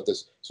unconscious, but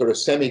this sort of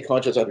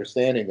semi-conscious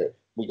understanding that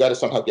we got to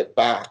somehow get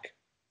back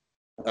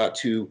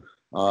to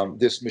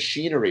this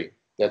machinery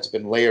that's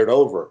been layered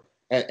over.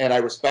 And I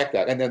respect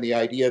that. And then the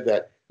idea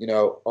that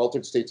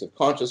altered states of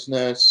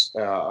consciousness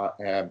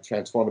and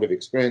transformative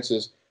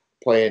experiences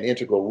play an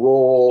integral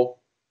role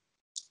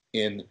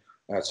in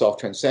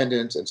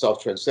self-transcendence, and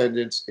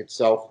self-transcendence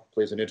itself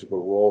plays an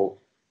integral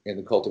role in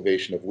the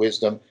cultivation of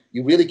wisdom.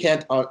 You really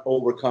can't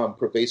overcome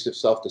pervasive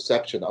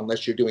self-deception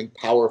unless you're doing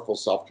powerful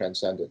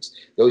self-transcendence.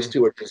 Those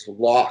two are just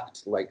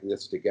locked like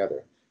this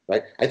together,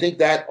 right? I think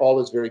that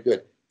all is very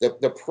good.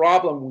 The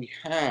problem we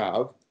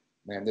have,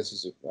 and this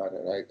is,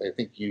 I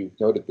think you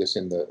noted this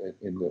in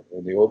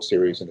the old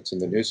series, and it's in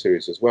the new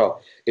series as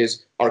well,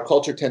 is our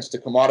culture tends to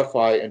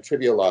commodify and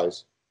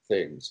trivialize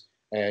things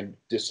and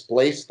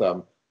displace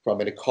them from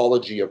an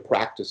ecology of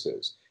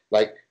practices.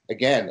 Like,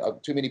 again,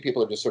 too many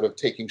people are just sort of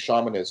taking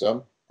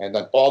shamanism and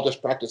then I'll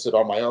just practice it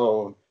on my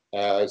own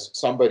as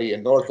somebody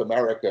in North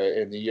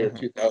America in the year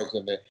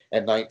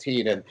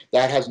 2019. And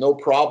that has no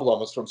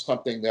problems from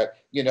something that,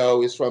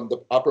 is from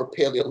the upper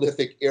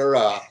Paleolithic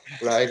era,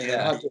 right?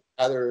 Yeah. And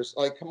others,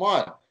 like, come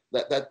on,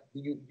 that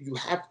you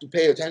have to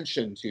pay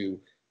attention to,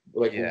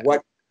 like,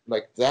 what,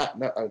 like that.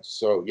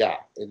 So yeah.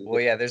 Well,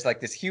 yeah, there's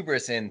like this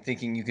hubris in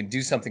thinking you can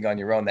do something on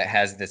your own that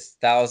has this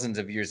thousands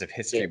of years of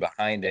history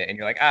behind it, and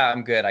you're like,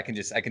 I'm good. I can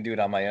do it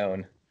on my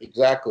own.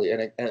 Exactly,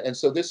 and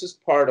so this is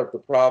part of the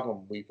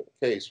problem we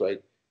face,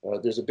 right?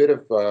 There's a bit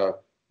of a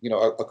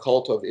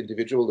cult of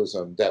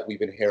individualism that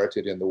we've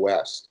inherited in the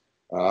West,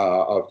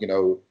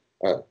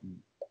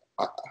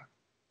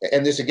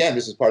 and this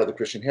is part of the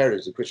Christian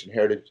heritage. The Christian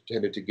heritage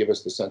tended to give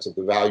us the sense of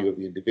the value of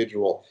the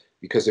individual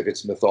because of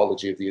its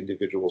mythology of the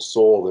individual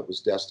soul that was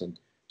destined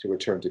to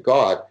return to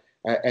God,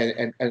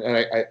 and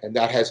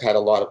that has had a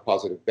lot of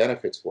positive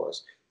benefits for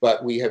us.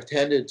 But we have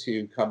tended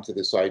to come to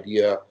this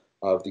idea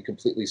of the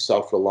completely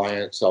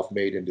self-reliant,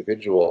 self-made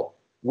individual,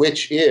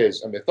 which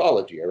is a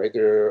mythology, right?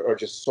 There are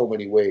just so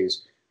many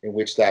ways in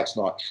which that's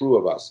not true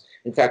of us.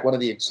 In fact, one of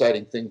the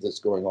exciting things that's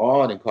going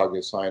on in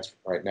cognitive science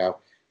right now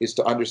is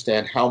to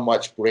understand how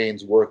much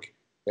brains work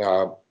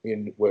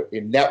in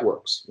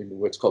networks, in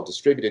what's called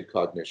distributed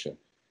cognition.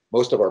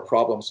 Most of our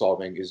problem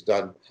solving is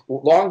done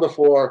long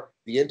before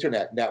the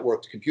internet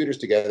networked computers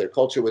together.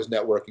 Culture was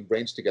networking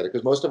brains together,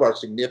 because most of our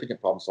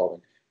significant problem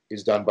solving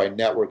is done by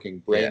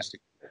networking brains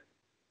together.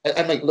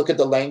 And like, look at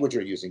the language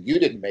you're using. You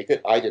didn't make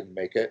it. I didn't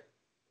make it.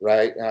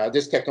 Right?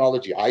 This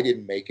technology, I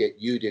didn't make it.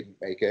 You didn't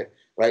make it.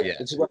 Right? Yeah.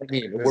 This is what I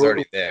mean. It was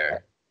already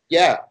there.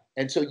 Yeah.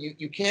 And so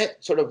you can't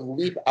sort of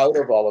leap out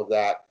of all of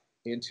that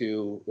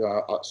into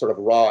sort of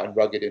raw and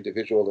rugged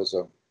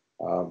individualism.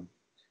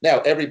 Now,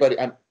 everybody,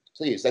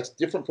 please, that's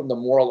different from the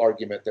moral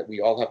argument that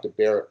we all have to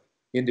bear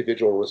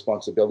individual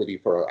responsibility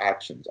for our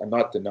actions. I'm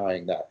not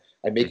denying that.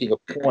 I'm making a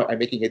point. I'm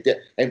making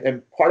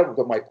and part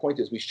of my point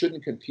is we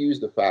shouldn't confuse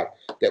the fact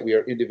that we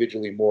are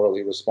individually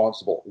morally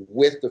responsible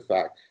with the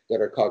fact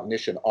that our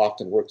cognition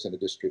often works in a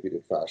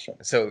distributed fashion.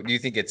 So do you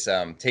think it's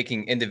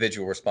taking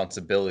individual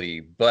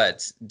responsibility,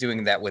 but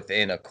doing that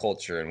within a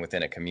culture and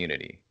within a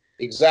community?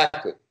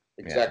 Exactly.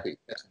 Exactly. Yeah.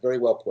 That's very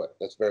well put.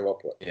 That's very well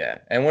put. Yeah.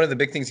 And one of the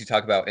big things you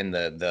talk about in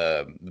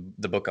the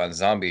book on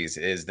zombies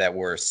is that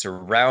we're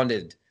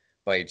surrounded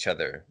by each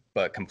other,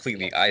 but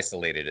completely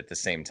isolated at the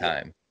same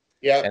time.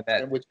 Yeah. And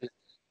that,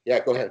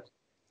 go ahead.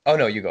 Oh,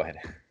 no, you go ahead.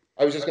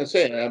 I was just going to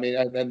say, I mean,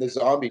 and the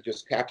zombie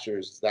just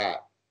captures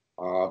that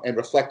and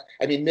reflect.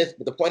 I mean, myth.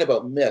 The point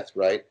about myth,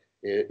 right,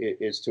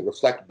 is to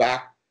reflect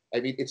back. I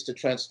mean, it's to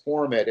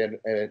transform it and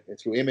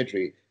through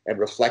imagery and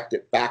reflect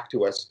it back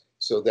to us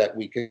so that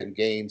we can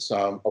gain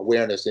some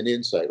awareness and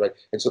insight, right?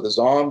 And so the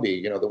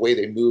zombie, the way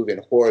they move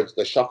in hordes,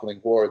 the shuffling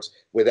hordes,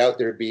 without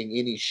there being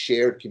any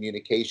shared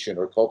communication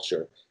or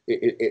culture,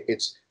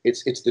 it's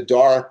the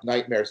dark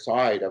nightmare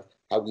side of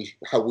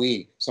how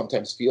we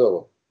sometimes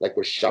feel like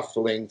we're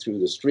shuffling through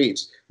the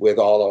streets with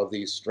all of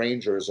these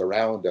strangers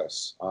around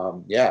us.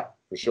 Yeah,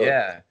 for sure.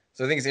 Yeah.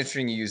 So I think it's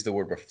interesting you use the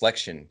word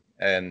reflection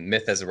and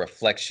myth as a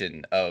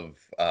reflection of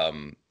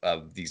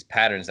these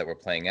patterns that we're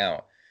playing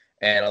out.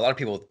 And a lot of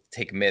people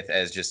take myth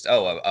as just,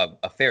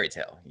 a fairy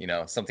tale,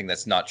 something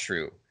that's not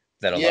true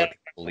that a lot of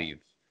people believe.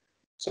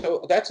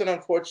 So that's an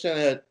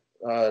unfortunate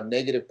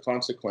negative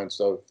consequence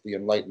of the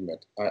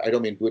Enlightenment. I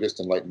don't mean Buddhist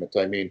Enlightenment.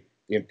 I mean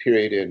the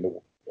period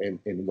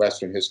in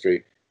Western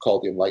history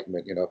called the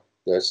Enlightenment.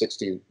 The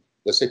 16th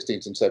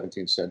and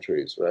 17th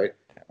centuries, right?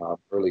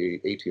 Early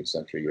 18th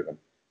century even,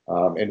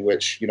 in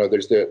which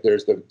there's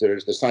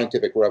the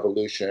scientific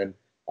revolution.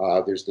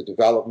 There's the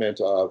development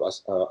of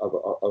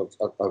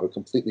a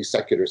completely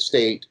secular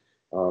state.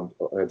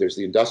 There's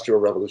the Industrial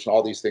Revolution.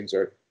 All these things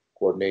are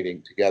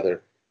coordinating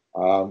together.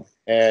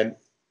 And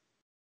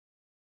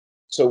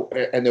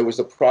there was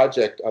a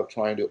project of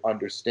trying to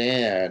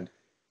understand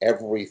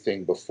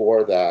everything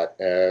before that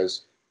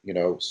as,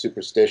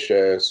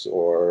 superstitious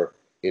or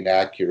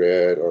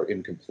inaccurate or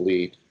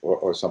incomplete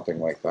or something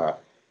like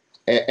that.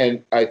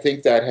 And I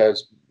think that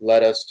has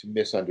led us to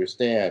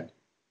misunderstand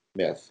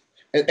myth.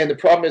 And the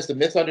problem is the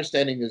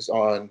misunderstanding is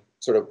on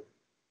sort of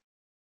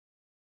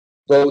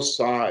both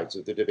sides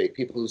of the debate.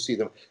 People who see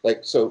them like,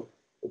 so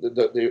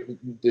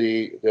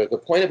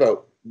the point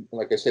about,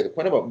 like I say, the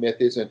point about myth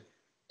isn't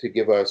to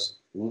give us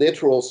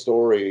literal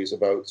stories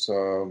about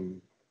some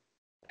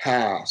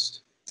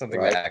past, Something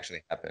that right?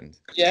 actually happened.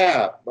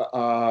 Yeah.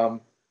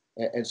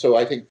 And so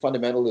I think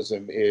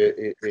fundamentalism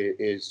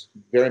is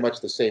very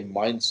much the same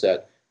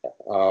mindset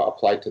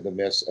applied to the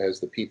myths as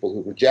the people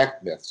who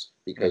reject myths,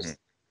 Hmm. because,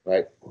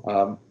 right?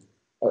 Um,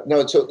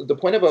 no, so the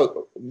point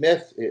about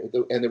myth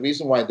and the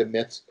reason why the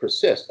myths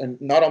persist, and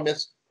not all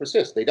myths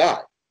persist, they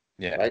die,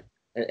 Yeah. right?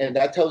 And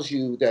that tells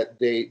you that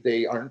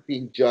they aren't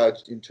being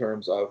judged in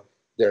terms of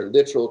their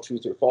literal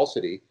truth or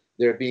falsity.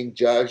 They're being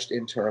judged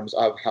in terms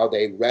of how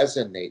they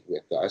resonate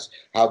with us,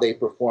 how they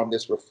perform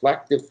this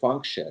reflective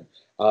function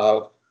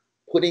of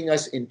putting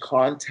us in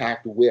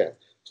contact with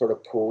sort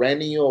of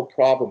perennial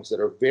problems that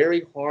are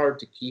very hard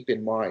to keep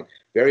in mind,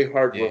 very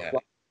hard to Yeah.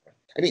 reflect.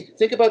 I mean,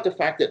 think about the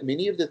fact that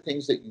many of the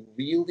things that you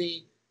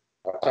really,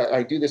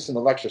 I do this in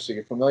the lecture, so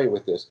you're familiar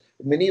with this.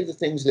 Many of the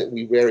things that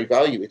we very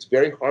value, it's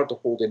very hard to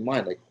hold in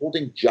mind. Like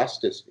holding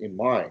justice in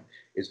mind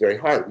is very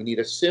hard. We need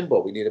a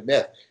symbol, we need a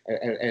myth.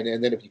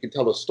 And then if you can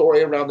tell a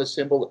story around the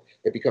symbol,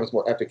 it becomes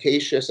more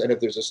efficacious. And if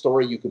there's a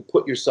story, you can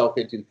put yourself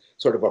into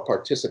sort of a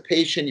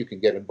participation, you can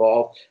get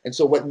involved. And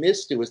so what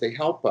myths do is they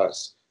help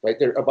us, right?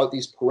 They're about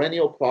these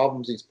perennial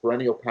problems, these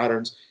perennial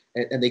patterns,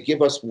 and they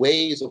give us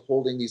ways of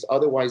holding these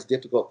otherwise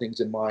difficult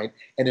things in mind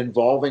and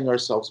involving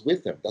ourselves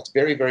with them. That's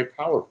very, very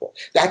powerful.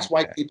 That's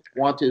why Yeah. people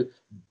want to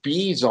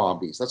be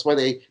zombies. That's why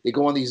they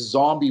go on these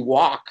zombie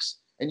walks.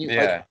 And you like,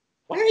 Yeah.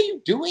 why are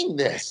you doing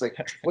this? Like,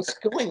 what's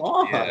going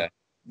on? Yeah.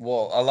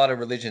 Well, a lot of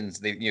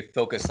religions they you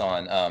focus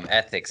on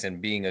ethics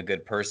and being a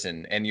good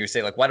person, and you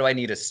say like, why do I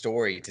need a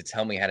story to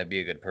tell me how to be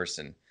a good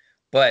person?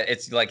 But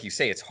it's like you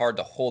say, it's hard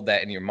to hold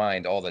that in your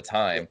mind all the Yeah,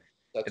 time.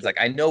 that's It's right.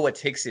 like I know what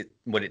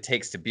it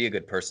takes to be a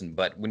good person,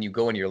 but when you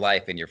go in your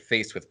life and you're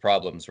faced with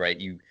problems, right?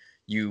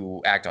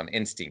 You act on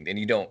instinct, and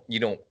you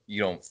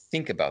don't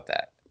think about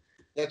that.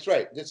 That's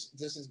right. This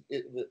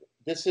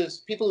is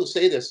people who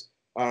say this.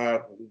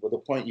 Well, the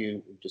point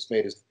you just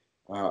made is,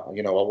 well,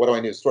 what do I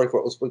need a story for?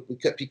 It was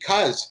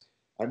because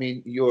I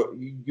mean,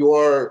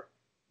 your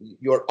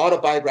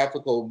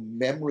autobiographical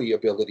memory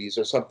abilities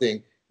are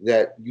something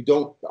that you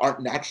don't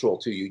aren't natural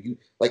to you. You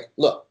like,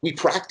 look, we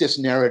practice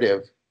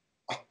narrative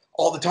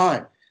all the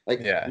time.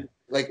 Like Yeah.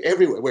 like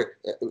everywhere.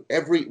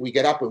 We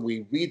get up and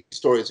we read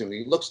stories and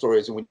we look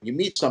stories, and when you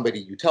meet somebody,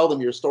 you tell them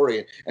your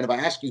story. And if I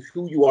ask you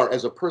who you are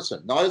as a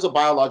person, not as a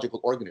biological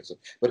organism,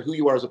 but who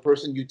you are as a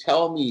person, you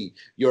tell me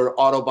your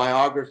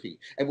autobiography.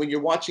 And when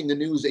you're watching the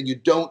news and you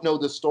don't know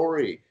the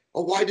story,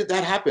 oh, why did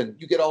that happen?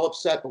 You get all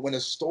upset. But when a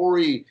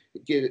story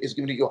is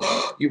given to you,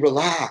 you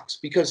relax,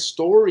 because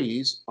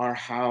stories are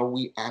how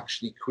we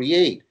actually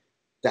create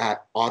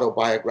that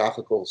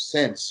autobiographical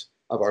sense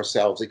of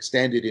ourselves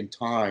extended in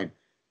time,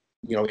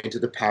 into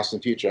the past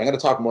and future. I'm going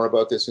to talk more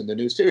about this in the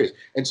new series.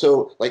 And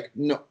so, like,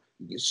 no,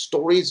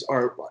 stories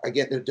are,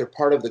 again, they're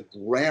part of the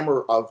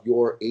grammar of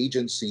your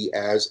agency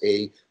as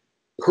a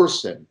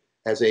person,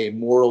 as a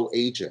moral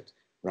agent,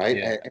 right?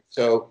 Yeah. And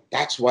so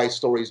that's why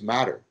stories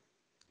matter.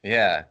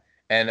 Yeah.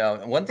 And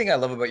one thing I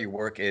love about your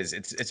work is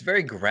it's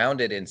very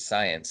grounded in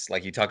science.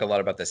 Like you talk a lot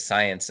about the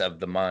science of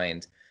the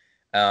mind,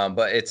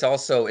 but it's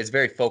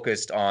very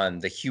focused on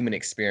the human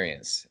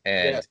experience, Yeah,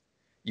 and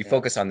you yeah.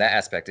 focus on that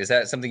aspect. Is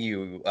that something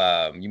you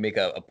make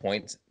a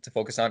point to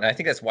focus on? And I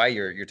think that's why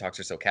your talks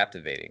are so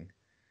captivating.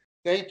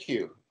 Thank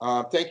you.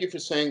 Thank you for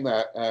saying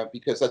that,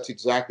 because that's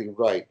exactly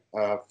right.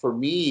 For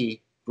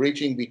me,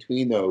 bridging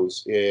between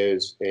those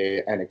is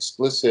an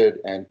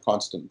explicit and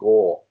constant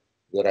goal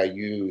that I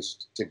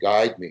use to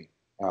guide me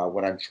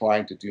when I'm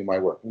trying to do my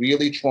work.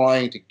 Really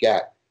trying to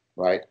get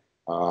right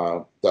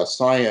the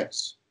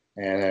science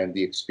and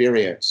the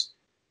experience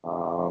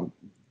um,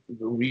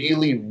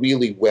 really,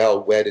 really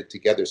well wedded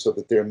together so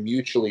that they're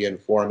mutually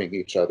informing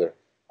each other.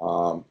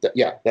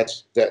 Yeah,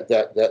 that's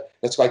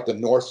like the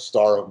North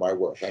Star of my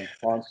work. I'm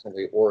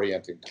constantly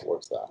orienting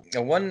towards that.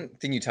 And one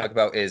thing you talk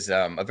about is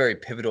a very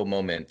pivotal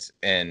moment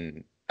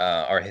in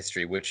our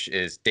history, which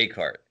is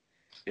Descartes.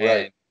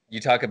 Right. And you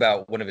talk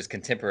about one of his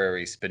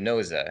contemporaries,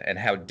 Spinoza, and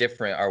how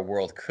different our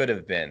world could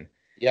have been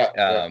Yeah.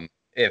 Yeah.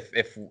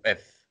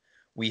 if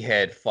we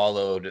had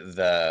followed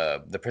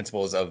the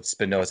principles of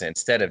Spinoza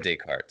instead of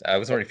Descartes. I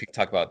was wondering if you could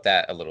talk about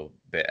that a little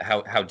bit,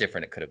 how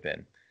different it could have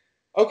been.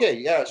 Okay.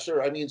 Yeah.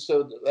 Sure. I mean,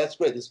 so that's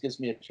great. This gives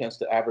me a chance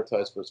to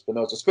advertise for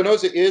Spinoza.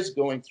 Spinoza is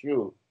going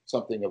through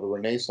something of a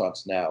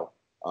renaissance now,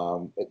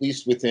 at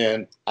least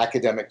within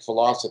academic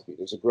philosophy.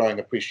 There's a growing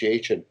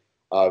appreciation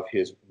of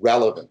his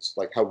relevance,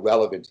 like how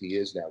relevant he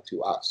is now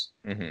to us.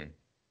 Hmm.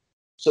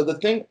 So the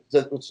thing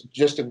that was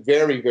just a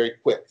very, very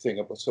quick thing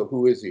about, so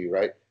who is he,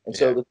 right? And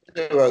so Yeah. the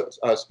thing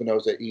about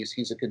Spinoza is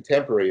he's a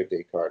contemporary of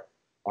Descartes.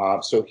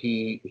 So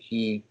he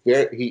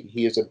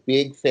is a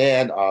big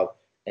fan of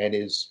and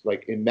is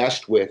like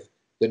enmeshed with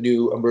the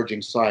new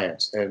emerging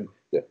science. And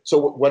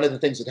so one of the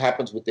things that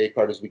happens with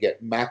Descartes is we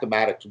get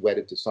mathematics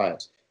wedded to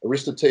science.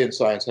 Aristotelian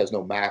science has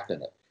no math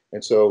in it.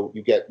 And so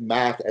you get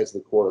math as the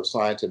core of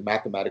science and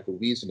mathematical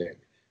reasoning.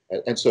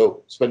 And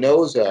so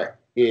Spinoza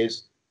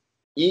is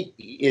he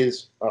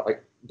is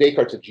like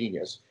Descartes' a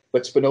genius,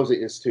 but Spinoza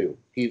is too.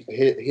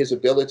 His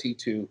ability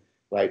to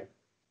like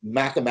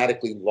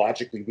mathematically,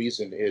 logically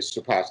reason is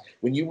surpassed.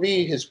 When you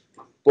read his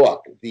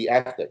book, The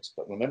Ethics,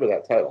 but remember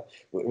that title,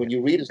 when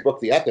you read his book,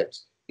 The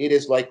Ethics, it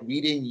is like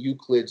reading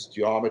Euclid's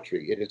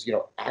geometry. It is,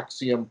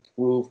 axiom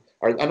proof.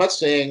 I'm not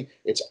saying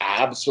it's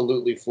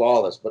absolutely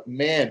flawless, but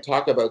man,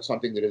 talk about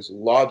something that is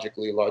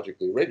logically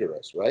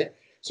rigorous, right?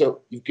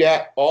 So you've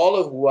got all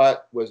of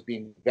what was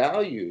being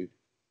valued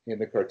in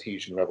the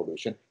Cartesian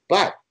revolution,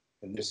 but,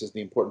 and this is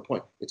the important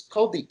point, it's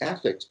called the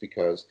ethics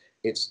because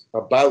it's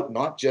about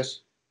not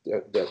just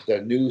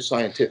the new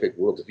scientific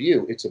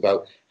worldview. It's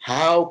about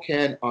how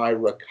can I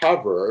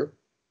recover,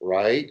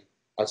 right,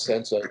 a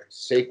sense of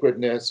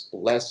sacredness,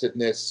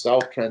 blessedness,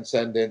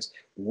 self-transcendence,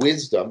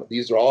 wisdom.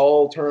 These are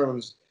all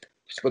terms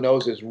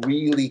Spinoza is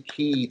really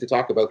key to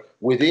talk about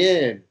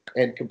within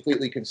and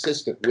completely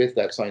consistent with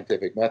that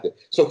scientific method.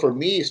 So for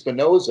me,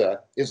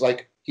 Spinoza is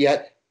like, he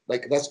had,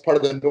 like, that's part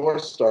of the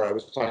North Star I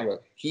was talking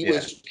about. He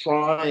was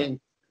trying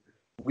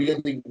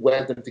really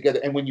wed them together.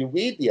 And when you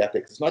read the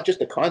ethics, it's not just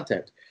the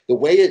content. The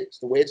way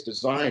it's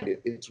designed,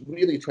 it's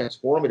really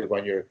transformative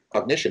on your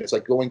cognition. It's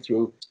like going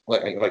through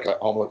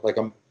almost like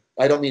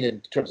I don't mean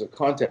in terms of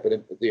content, but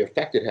in the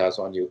effect it has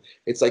on you.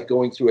 It's like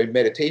going through a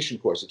meditation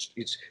course.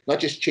 It's not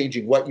just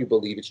changing what you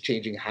believe, it's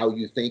changing how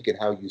you think and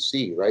how you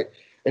see, right?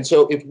 And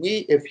so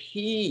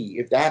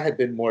if that had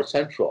been more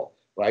central,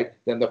 right,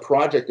 then the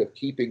project of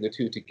keeping the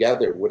two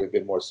together would have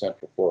been more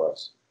central for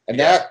us. And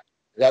that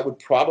would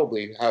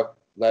probably have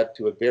led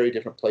to a very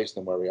different place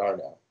than where we are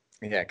now.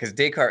 Yeah, because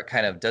Descartes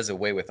kind of does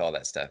away with all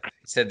that stuff.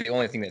 He said the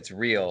only thing that's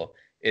real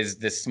is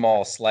this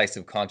small slice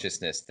of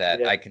consciousness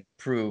that I can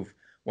prove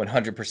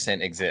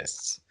 100%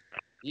 exists.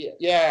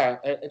 Yeah.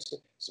 It's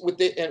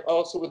and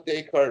also with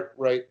Descartes,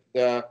 right?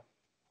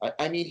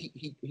 I mean,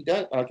 he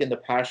does, like in the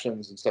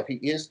passions and stuff. He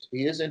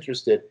is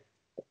interested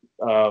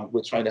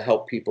with trying to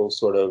help people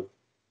sort of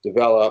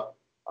develop,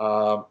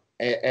 and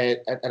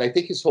I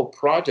think his whole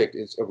project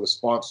is a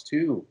response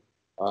to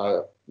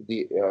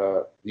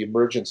the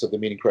emergence of the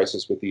meaning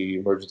crisis with the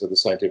emergence of the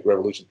scientific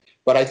revolution.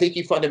 But I think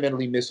he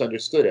fundamentally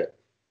misunderstood it.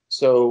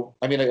 So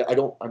I mean, I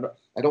don't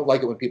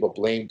like it when people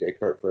blame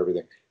Descartes for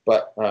everything.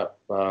 But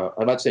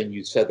I'm not saying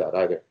you said that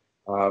either.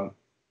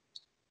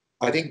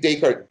 I think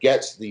Descartes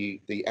gets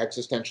the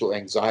existential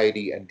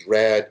anxiety and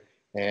dread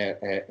and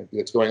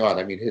that's going on.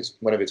 I mean,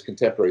 one of his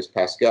contemporaries,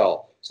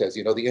 Pascal, says,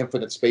 the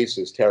infinite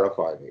spaces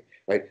terrify me.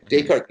 Right?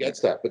 Descartes gets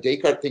that, but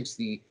Descartes thinks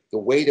the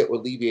way to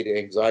alleviate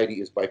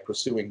anxiety is by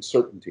pursuing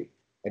certainty,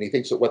 and he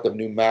thinks that what the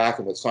new math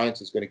and what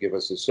science is going to give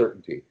us is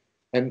certainty.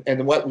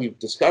 And what we've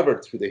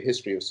discovered through the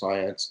history of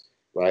science,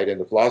 right, and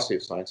the philosophy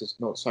of science is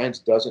no, science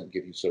doesn't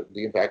give you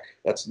certainty. In fact,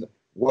 that's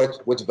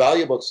what's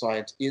valuable about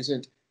science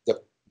isn't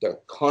the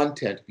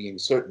content being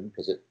certain,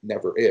 because it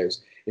never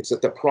is. It's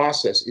that the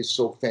process is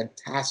so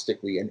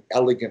fantastically and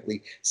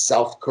elegantly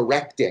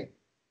self-correcting.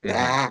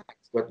 That's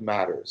what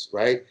matters,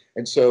 right?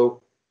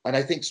 And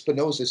I think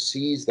Spinoza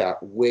sees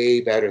that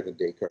way better than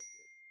Descartes,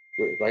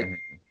 right?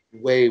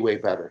 Way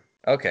better.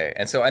 Okay,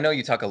 and so I know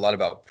you talk a lot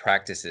about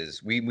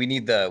practices. We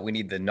need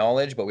the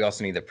knowledge, but we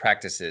also need the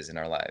practices in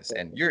our lives.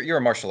 And you're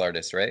a martial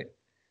artist, right?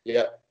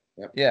 Yeah.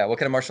 Yeah. What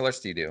kind of martial arts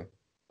do you do?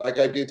 Like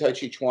I do Tai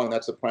Chi Chuan,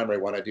 that's the primary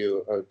one. I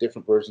do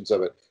different versions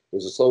of it.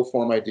 There's a slow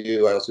form I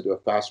do. I also do a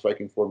fast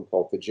striking form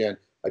called Fijin.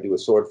 I do a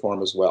sword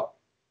form as well.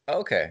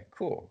 Okay,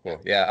 cool.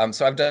 Yeah.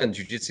 So I've done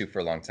jujitsu for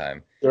a long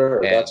time. Sure,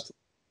 And that's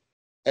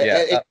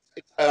yeah.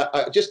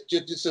 just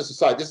as a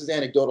side. This is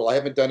anecdotal. I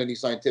haven't done any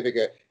scientific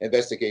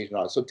investigation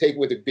on it, so take it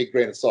with a big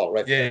grain of salt,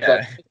 right?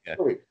 But Yeah.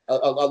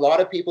 a lot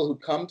of people who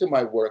come to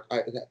my work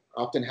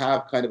often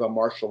have kind of a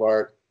martial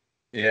art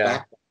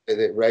background.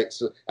 Right.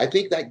 So I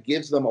think that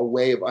gives them a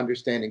way of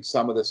understanding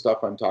some of the stuff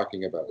I'm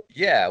talking about.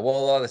 Yeah, well,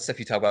 a lot of the stuff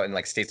you talk about in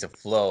like states of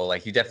flow,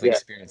 like you definitely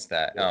experienced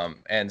that.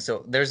 And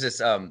so there's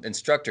this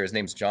instructor, his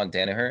name's John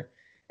Danaher,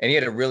 and he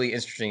had a really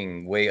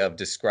interesting way of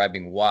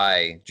describing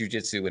why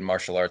jujitsu and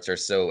martial arts are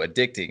so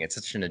addicting. It's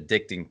such an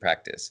addicting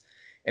practice.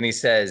 And he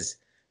says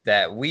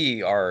that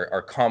we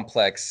are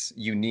complex,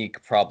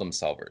 unique problem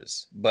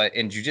solvers. But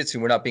in jujitsu,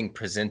 we're not being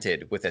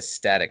presented with a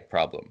static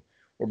problem.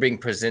 We're being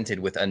presented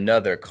with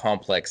another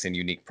complex and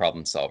unique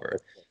problem solver.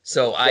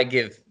 So I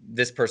give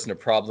this person a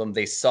problem,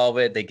 they solve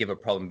it, they give a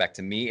problem back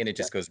to me, and it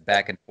just goes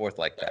back and forth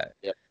like that.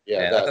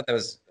 And I thought that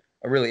was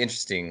a really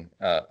interesting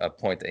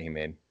point that he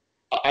made.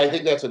 I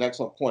think that's an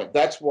excellent point.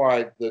 That's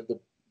why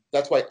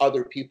that's why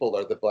other people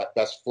are the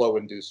best flow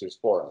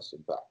inducers for us.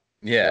 In fact,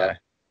 Yeah.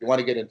 You want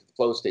to get into the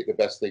flow state.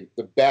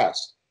 The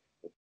best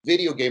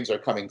video games are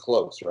coming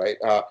close, right?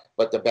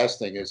 But the best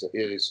thing is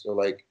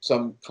like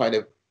some kind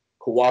of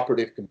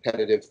cooperative,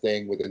 competitive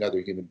thing with another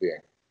human being.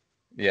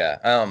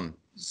 Yeah.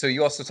 So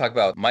you also talk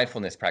about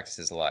mindfulness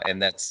practices a lot,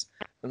 and that's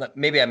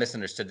maybe I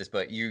misunderstood this,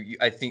 but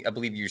I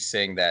believe you're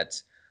saying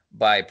that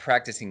by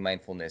practicing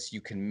mindfulness,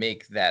 you can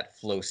make that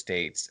flow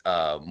state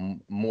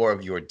more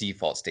of your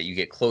default state. You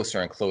get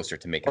closer and closer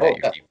to making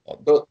that your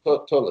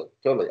default.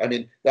 Totally. I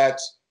mean, that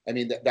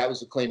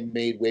was a claim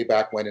made way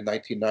back when in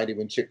 1990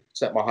 when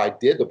Csikszentmihalyi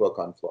did the book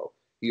on flow.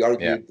 He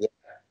argued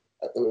that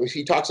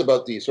he talks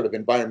about the sort of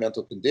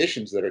environmental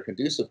conditions that are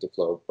conducive to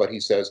flow, but he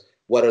says,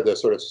 what are the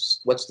sort of,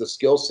 what's the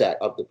skill set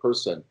of the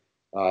person,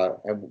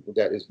 and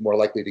that is more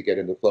likely to get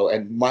into flow?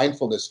 And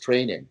mindfulness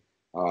training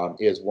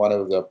is one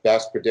of the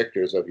best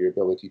predictors of your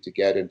ability to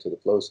get into the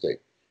flow state.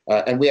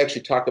 And we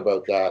actually talk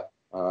about that.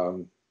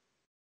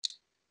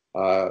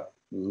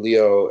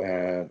 Leo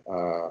and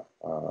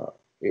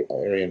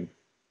Arian,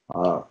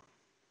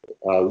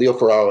 Leo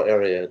Ferraro,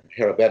 Arian,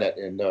 Hera Bennett,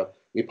 and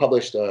we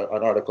published an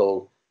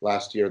article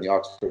last year in the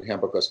Oxford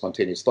Handbook of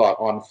Spontaneous Thought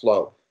on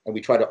flow, and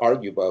we try to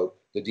argue about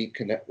the deep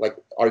connect, like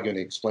argue in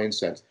the explained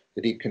sense,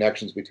 the deep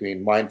connections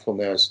between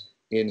mindfulness,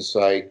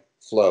 insight,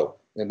 flow,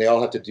 and they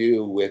all have to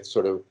do with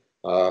sort of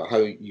how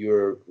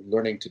you're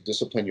learning to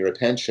discipline your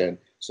attention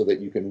so that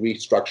you can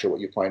restructure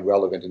what you find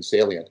relevant and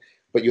salient.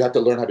 But you have to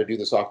learn how to do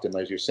this often,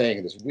 as you're saying,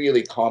 in this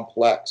really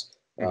complex,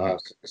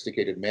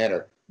 sophisticated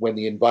manner when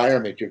the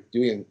environment you're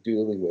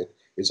dealing with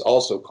is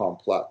also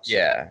complex.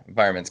 Yeah,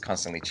 environment's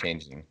constantly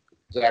changing.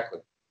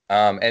 Exactly.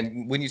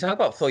 And when you talk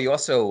about flow, you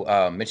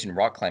also mentioned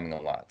rock climbing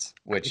a lot,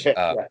 which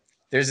Yeah.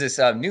 there's this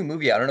new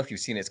movie. I don't know if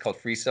you've seen it. It's called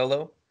Free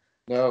Solo.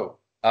 No.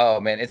 Oh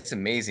man, it's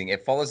amazing.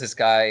 It follows this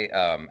guy,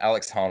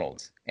 Alex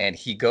Honnold, and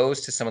he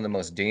goes to some of the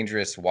most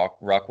dangerous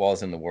rock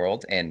walls in the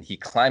world, and he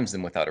climbs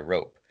them without a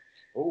rope.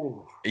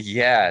 Oh.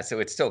 Yeah, so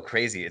it's still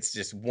crazy. It's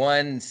just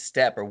one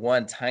step or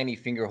one tiny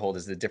finger hold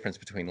is the difference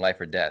between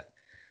life or death.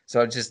 So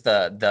it's just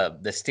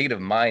the state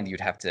of mind you'd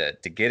have to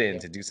get in Yeah.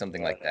 to do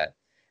something Yeah. like that.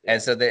 Yeah.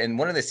 And so in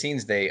one of the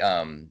scenes they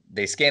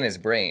scan his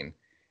brain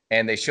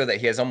and they show that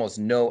he has almost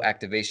no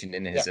activation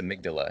in his Yeah.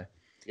 amygdala.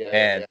 Yeah.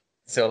 And Yeah.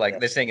 so like Yeah.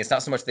 they're saying it's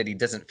not so much that he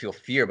doesn't feel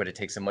fear, but it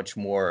takes a much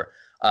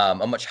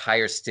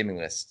higher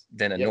stimulus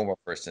than a Yeah. normal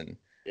person.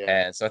 Yeah.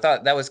 And so I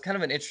thought that was kind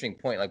of an interesting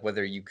point, like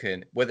whether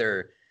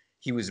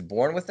he was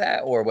born with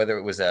that or whether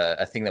it was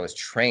a thing that was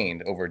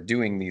trained over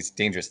doing these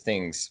dangerous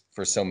things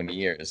for so many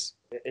years.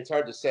 It's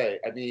hard to say.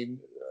 I mean,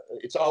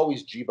 it's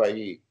always G by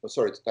E. Oh,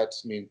 sorry,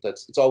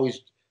 it's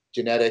always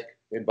genetic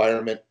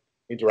environment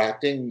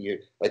interacting. You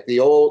like the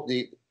old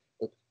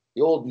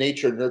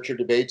nature nurture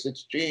debates.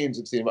 It's genes.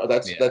 It's the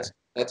Yeah.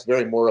 that's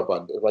very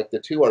moribund. Like the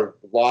two are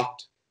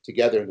locked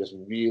together in this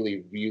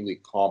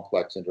really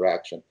complex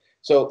interaction.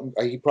 So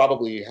he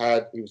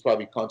was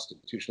probably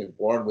constitutionally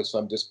born with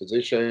some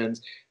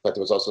dispositions, but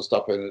there was also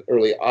stuff in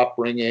early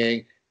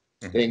upbringing,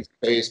 Hmm. things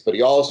faced. But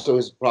he also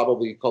has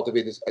probably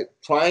cultivated this,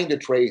 trying to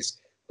trace,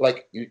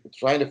 like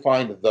trying to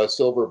find the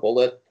silver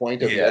bullet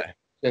point of the Yeah.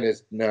 evolution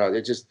is no,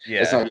 it's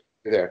Yeah. not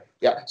there.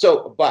 Yeah.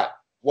 So, but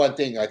one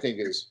thing I think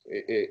is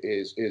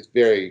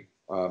very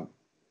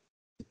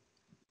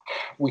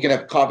we can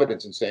have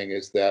confidence in saying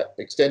is that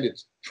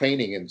extended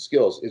training and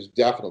skills is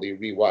definitely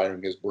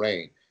rewiring his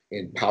brain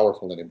in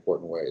powerful and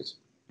important ways.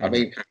 I Hmm.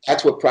 mean,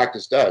 that's what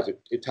practice does.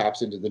 It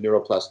taps into the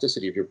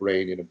neuroplasticity of your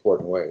brain in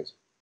important ways.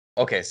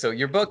 Okay, so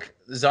your book,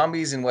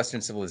 Zombies in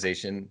Western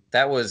Civilization,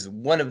 that was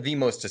one of the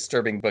most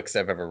disturbing books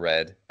I've ever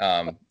read.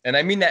 And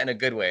I mean that in a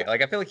good way.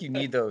 Like I feel like you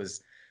need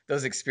those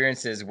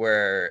experiences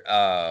where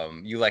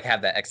you like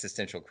have that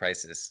existential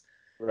crisis.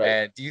 Right.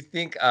 And do you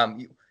think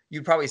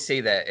you'd probably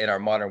say that in our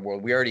modern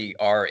world we already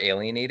are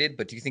alienated,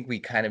 but do you think we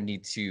kind of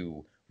need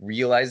to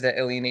realize that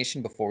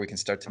alienation before we can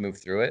start to move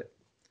through it?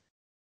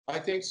 I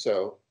think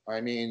so.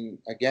 I mean,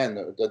 again,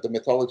 the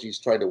mythology is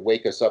trying to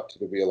wake us up to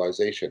the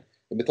realization.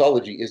 The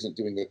mythology isn't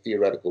doing the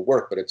theoretical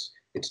work, but it's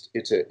a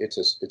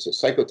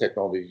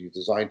psychotechnology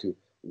designed to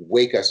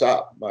wake us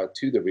up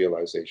to the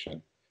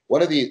realization.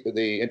 One of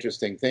the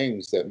interesting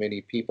things that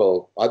many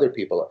people, other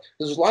people,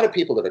 there's a lot of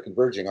people that are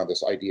converging on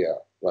this idea,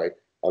 right,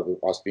 of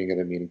us being in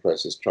a meaning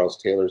crisis. Charles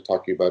Taylor is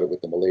talking about it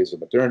with the malaise of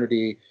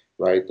modernity,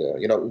 right?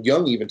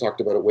 Jung even talked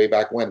about it way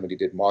back when he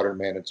did Modern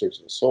Man in Search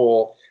of the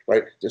Soul,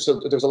 right? There's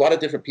a lot of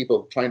different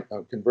people trying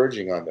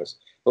converging on this.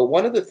 But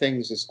one of the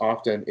things is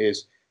often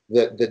is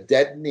that the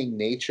deadening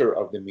nature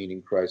of the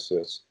meaning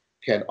crisis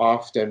can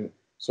often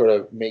sort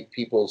of make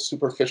people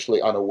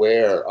superficially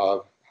unaware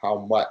of how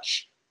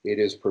much it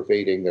is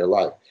pervading their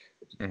life.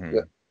 Hmm.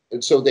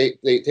 And so they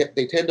tend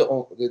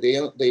to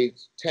they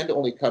tend to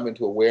only come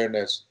into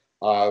awareness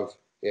of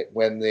it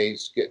when they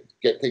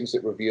get things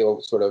that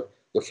reveal sort of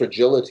the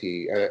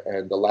fragility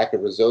and the lack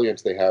of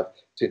resilience they have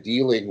to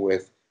dealing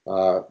with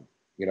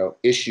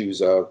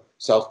issues of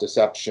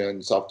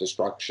self-deception,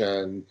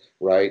 self-destruction,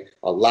 right?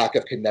 A lack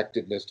of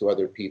connectedness to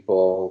other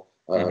people,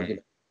 Hmm.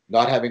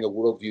 not having a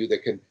worldview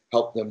that can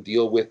help them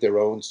deal with their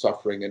own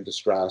suffering and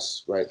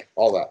distress, right?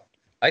 All that.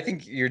 I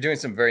think you're doing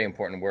some very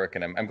important work,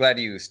 and I'm glad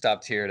you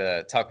stopped here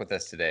to talk with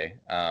us today.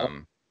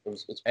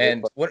 It's great.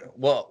 And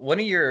one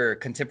of your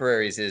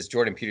contemporaries is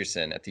Jordan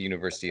Peterson at the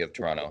University of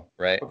Toronto,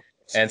 right?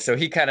 And so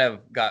he kind of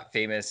got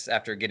famous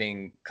after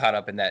getting caught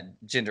up in that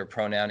gender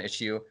pronoun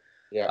issue.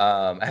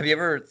 Yeah. Have you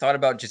ever thought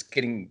about just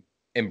getting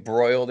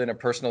embroiled in a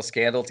personal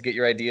scandal to get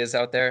your ideas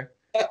out there?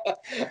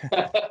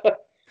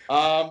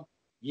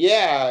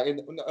 Yeah,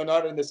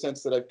 not in the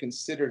sense that I've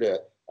considered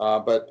it,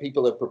 but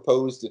people have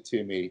proposed it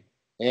to me,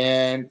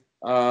 and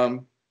I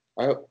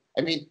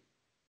mean,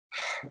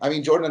 I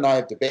mean, Jordan and I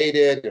have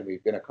debated, and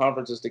we've been at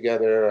conferences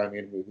together. I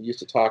mean, we used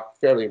to talk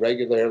fairly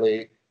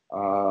regularly,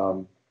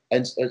 um,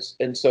 and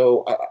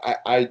so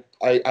I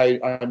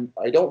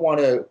don't want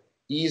to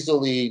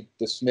easily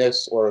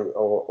dismiss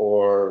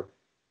or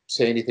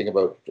say anything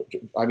about.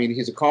 I mean,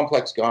 he's a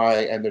complex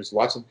guy, and there's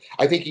lots of.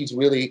 I think he's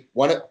really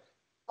one of.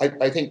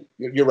 I think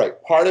you're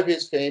right. Part of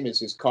his fame is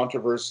his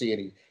controversy,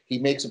 and he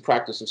makes a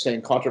practice of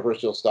saying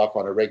controversial stuff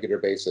on a regular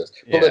basis.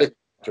 Yeah. Politically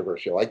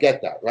controversial. I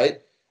get that,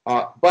 right?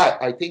 But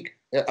I think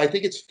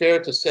it's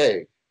fair to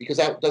say, because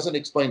that doesn't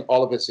explain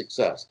all of his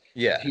success.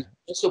 Yeah. He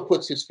also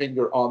puts his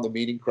finger on the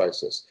meaning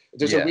crisis.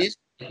 There's a Yeah. reason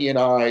he and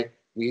I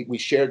we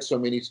shared so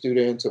many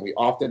students, and we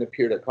often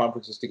appeared at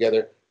conferences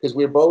together because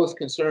we're both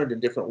concerned in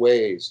different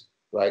ways,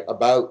 right,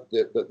 about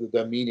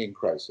the meaning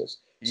crisis.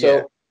 Yeah.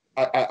 So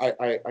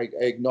I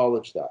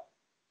acknowledge that.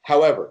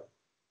 However,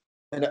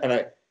 and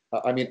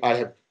I mean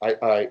I'd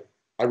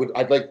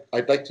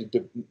like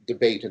to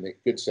debate in a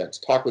good sense,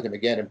 talk with him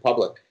again in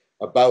public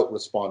about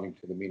responding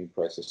to the meaning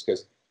crisis,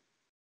 because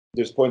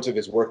there's points of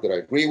his work that I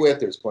agree with,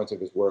 there's points of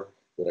his work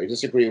that I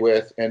disagree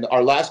with, and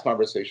our last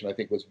conversation I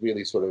think was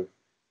really sort of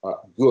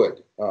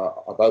good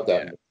about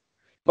that. Yeah.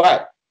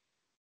 But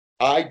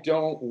I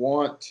don't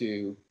want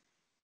to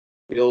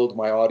build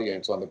my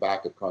audience on the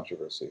back of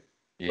controversy,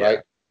 right?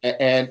 Yeah.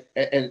 And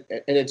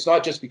it's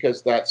not just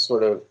because that's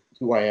sort of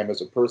who I am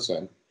as a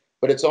person,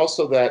 but it's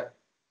also that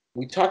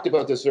we talked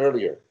about this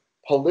earlier,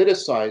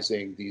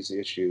 politicizing these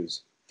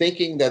issues,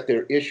 thinking that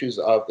they're issues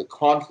of the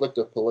conflict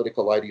of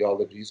political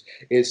ideologies,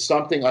 is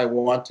something I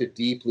want to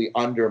deeply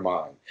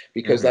undermine,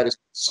 because Hmm. that is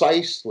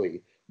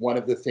precisely one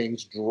of the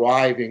things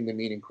driving the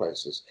meaning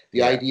crisis. The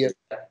Yeah. idea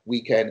that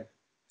we can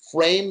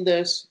frame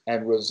this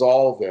and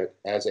resolve it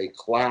as a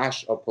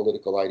clash of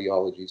political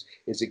ideologies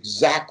is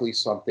exactly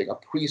something, a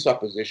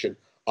presupposition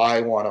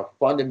I want to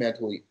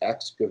fundamentally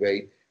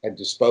excavate and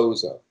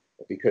dispose of,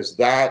 because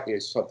that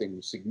is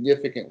something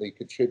significantly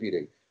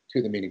contributing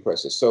to the meaning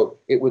crisis. So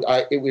it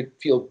would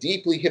feel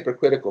deeply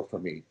hypocritical for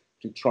me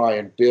to try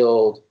and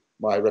build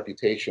my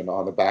reputation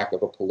on the back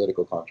of a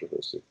political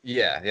controversy.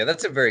 Yeah, yeah,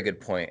 that's a very good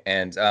point.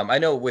 And I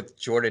know with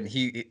Jordan,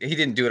 he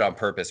didn't do it on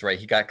purpose, right?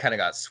 He got kind of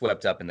got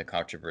swept up in the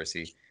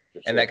controversy,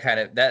 For and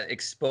sure. that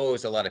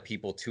exposed a lot of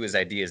people to his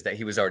ideas that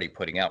he was already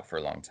putting out for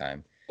a long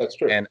time. That's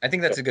true. And I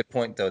think that's a good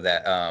point, though,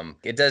 that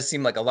it does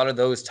seem like a lot of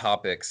those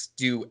topics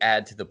do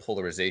add to the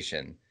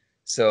polarization.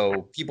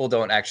 So people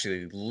don't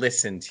actually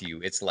listen to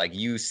you. It's like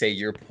you say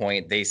your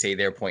point, they say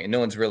their point, and no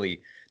one's really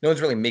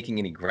making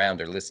any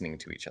ground or listening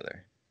to each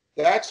other.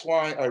 That's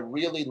why I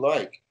really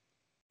like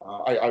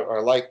I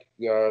like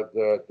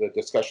the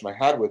discussion I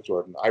had with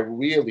Jordan. I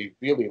really,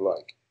 really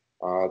like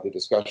the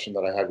discussion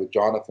that I had with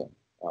Jonathan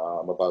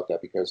about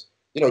that, because,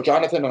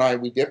 Jonathan and I,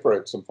 we differ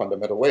in some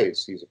fundamental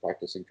ways. He's a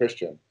practicing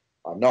Christian.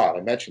 I'm not.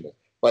 I mentioned it.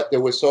 But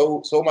there was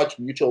so much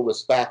mutual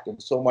respect,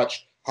 and so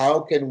much, how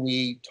can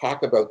we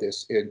talk about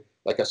this in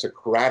like a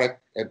Socratic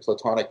and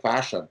Platonic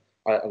fashion?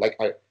 I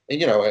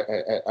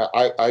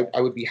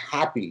would be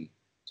happy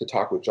to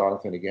talk with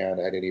Jonathan again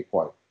at any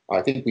point.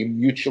 I think we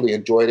mutually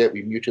enjoyed it.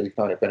 We mutually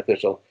found it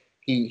beneficial.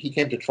 He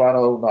came to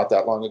Toronto not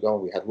that long ago,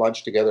 and we had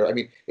lunch together. I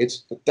mean,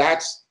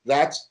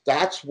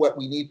 that's what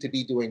we need to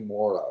be doing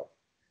more of.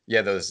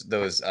 Yeah,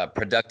 those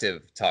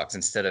productive talks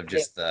instead of Yeah,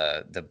 just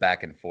the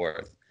back and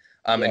forth.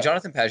 And yeah,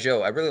 Jonathan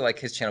Pajot, I really like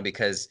his channel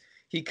because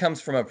he comes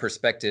from a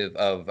perspective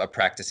of a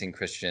practicing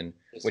Christian,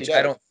 yes, he which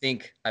I does. don't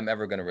think I'm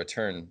ever going to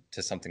return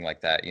to something like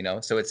that, you know?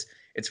 So it's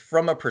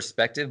from a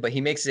perspective, but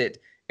he makes it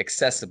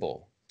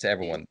accessible to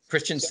everyone.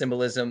 Christian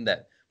symbolism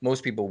that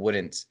most people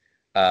wouldn't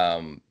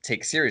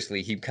take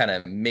seriously, he kind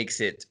of makes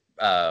it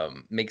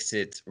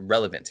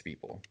relevant to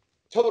people.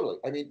 Totally.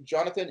 I mean,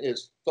 Jonathan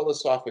is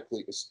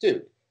philosophically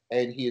astute,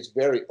 and he is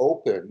very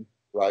open,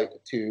 right,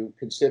 to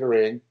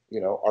considering,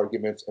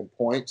 arguments and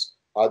points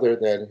other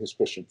than his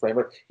Christian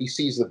framework. He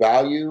sees the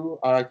value,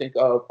 I think,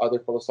 of other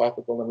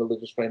philosophical and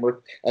religious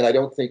framework, and I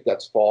don't think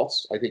that's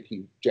false. I think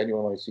he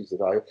genuinely sees the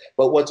value.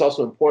 But what's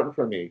also important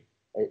for me,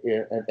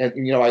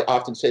 I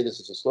often say this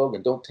as a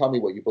slogan: don't tell me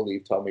what you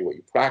believe, tell me what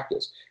you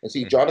practice. And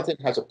see, Mhm. Jonathan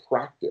has a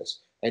practice,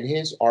 and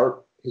his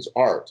art,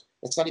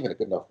 that's not even a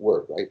good enough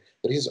word, right?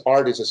 But his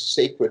art is a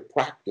sacred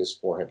practice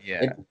for him,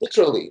 Yeah, and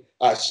literally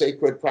a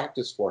sacred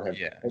practice for him.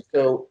 yeah. And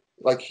so,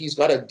 like, he's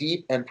got a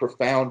deep and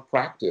profound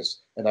practice,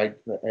 and I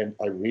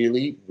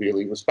really,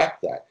 really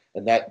respect that.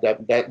 And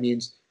that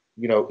means,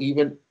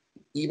 even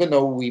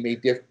though we may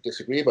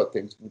disagree about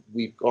things,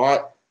 we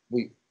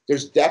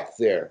there's depth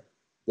there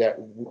that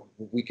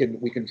we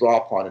can draw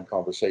upon in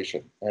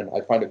conversation, and I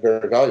find it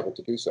very valuable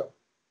to do so.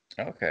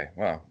 Okay.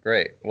 Wow.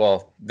 Great.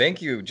 Well,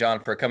 thank you, John,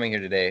 for coming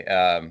here today.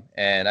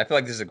 And I feel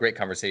like this is a great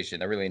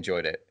conversation. I really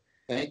enjoyed it.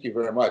 Thank you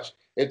very much.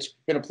 It's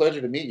been a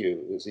pleasure to meet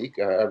you, Zeke.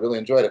 I really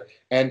enjoyed it.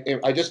 And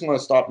I just want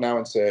to stop now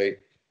and say,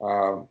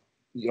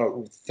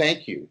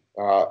 thank you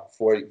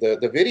for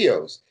the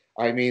videos.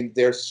 I mean,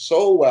 they're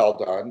so well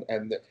done,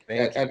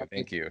 Thank and you.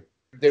 Thank you.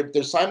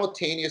 they're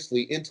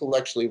simultaneously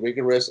intellectually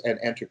rigorous and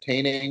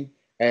entertaining.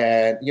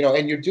 And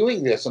you're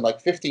doing this in like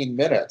 15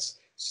 minutes.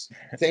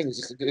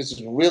 things.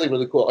 It's really,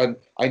 really cool. And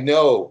I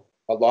know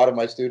a lot of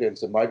my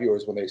students and my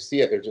viewers, when they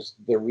see it,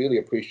 they're really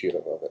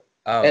appreciative of it.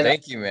 Oh, And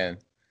thank you, man.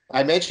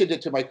 I mentioned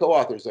it to my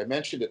co-authors. I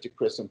mentioned it to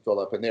Chris and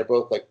Philip, and they're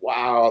both like,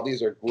 "Wow,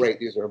 these are great.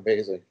 These are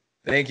amazing."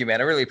 Thank you, man.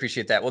 I really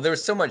appreciate that. Well,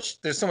 there's so much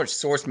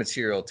source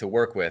material to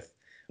work with.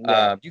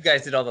 Yeah, You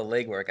guys did all the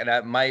legwork, and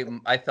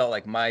I felt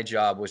like my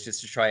job was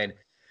just to try and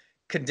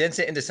condense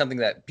it into something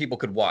that people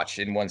could watch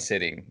in one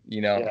sitting,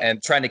 yeah.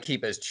 and trying to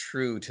keep as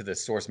true to the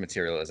source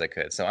material as I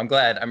could. So I'm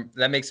glad.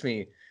 That makes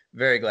me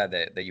very glad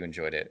that you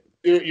enjoyed it.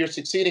 You're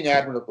succeeding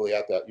admirably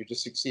at that. You're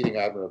just succeeding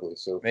admirably.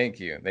 So Thank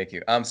you, thank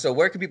you. So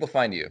where can people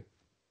find you if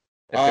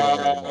they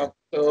want to learn more?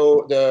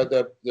 So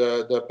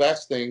the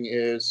best thing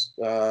is,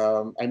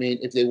 I mean,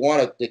 if they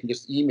want it, they can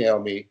just email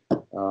me.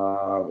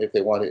 If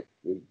they want to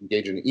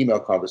engage in an email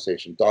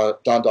conversation,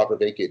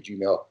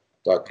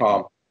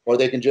 john.vervaeke@gmail.com. Or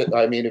they can just,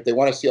 I mean, if they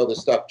want to see all this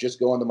stuff, just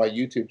go onto my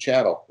YouTube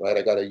channel, right?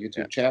 I got a Yeah.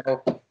 YouTube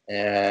channel,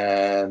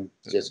 and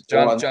just go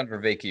John on John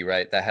Vervaeke,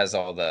 right? That has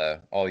all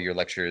your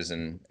lectures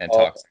and all,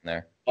 talks in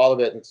there. all of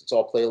it. It's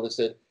all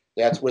playlisted.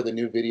 That's where the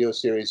new video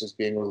series is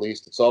being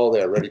released. It's all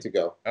there, ready to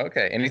go.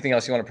 Okay. Anything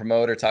else you want to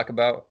promote or talk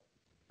about?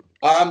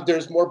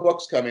 There's more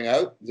books coming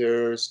out.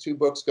 There's 2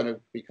 books going to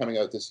be coming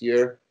out this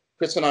year.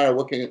 Chris and I are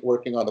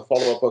working on the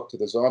follow-up book to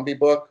the zombie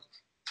book.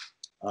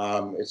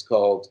 It's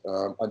called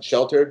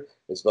Unsheltered.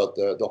 It's about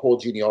the whole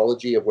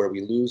genealogy of where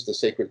we lose the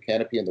sacred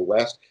canopy in the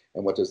West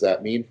and what does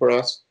that mean for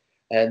us.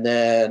 And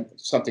then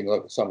something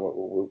like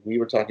what we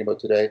were talking about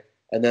today.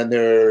 And then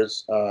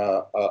there's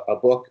a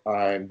book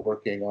I'm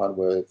working on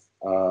with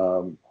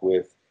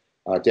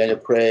Daniel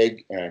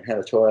Craig and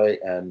Hannah Choi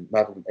and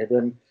Madeline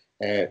Abram.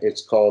 And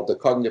it's called The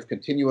Cognitive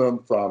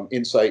Continuum from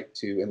Insight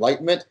to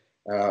Enlightenment.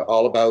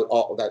 All about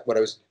all that.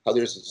 How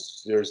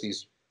there's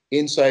these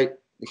insight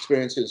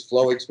experiences,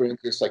 flow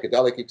experiences,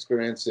 psychedelic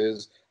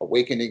experiences,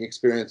 awakening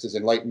experiences,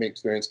 enlightenment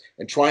experience,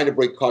 and trying to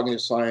bring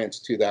cognitive science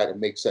to that and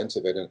make sense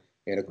of it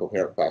in a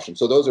coherent fashion.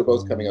 So those are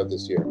both coming out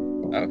this year.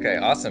 Okay,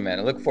 awesome, man.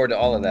 I look forward to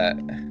all of that.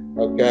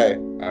 Okay.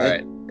 All Thank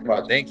right. you very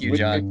much. Thank you, Really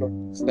John.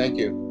 enjoyed this. Thank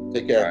you.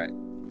 Take All care. right.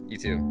 You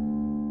too.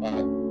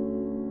 Bye.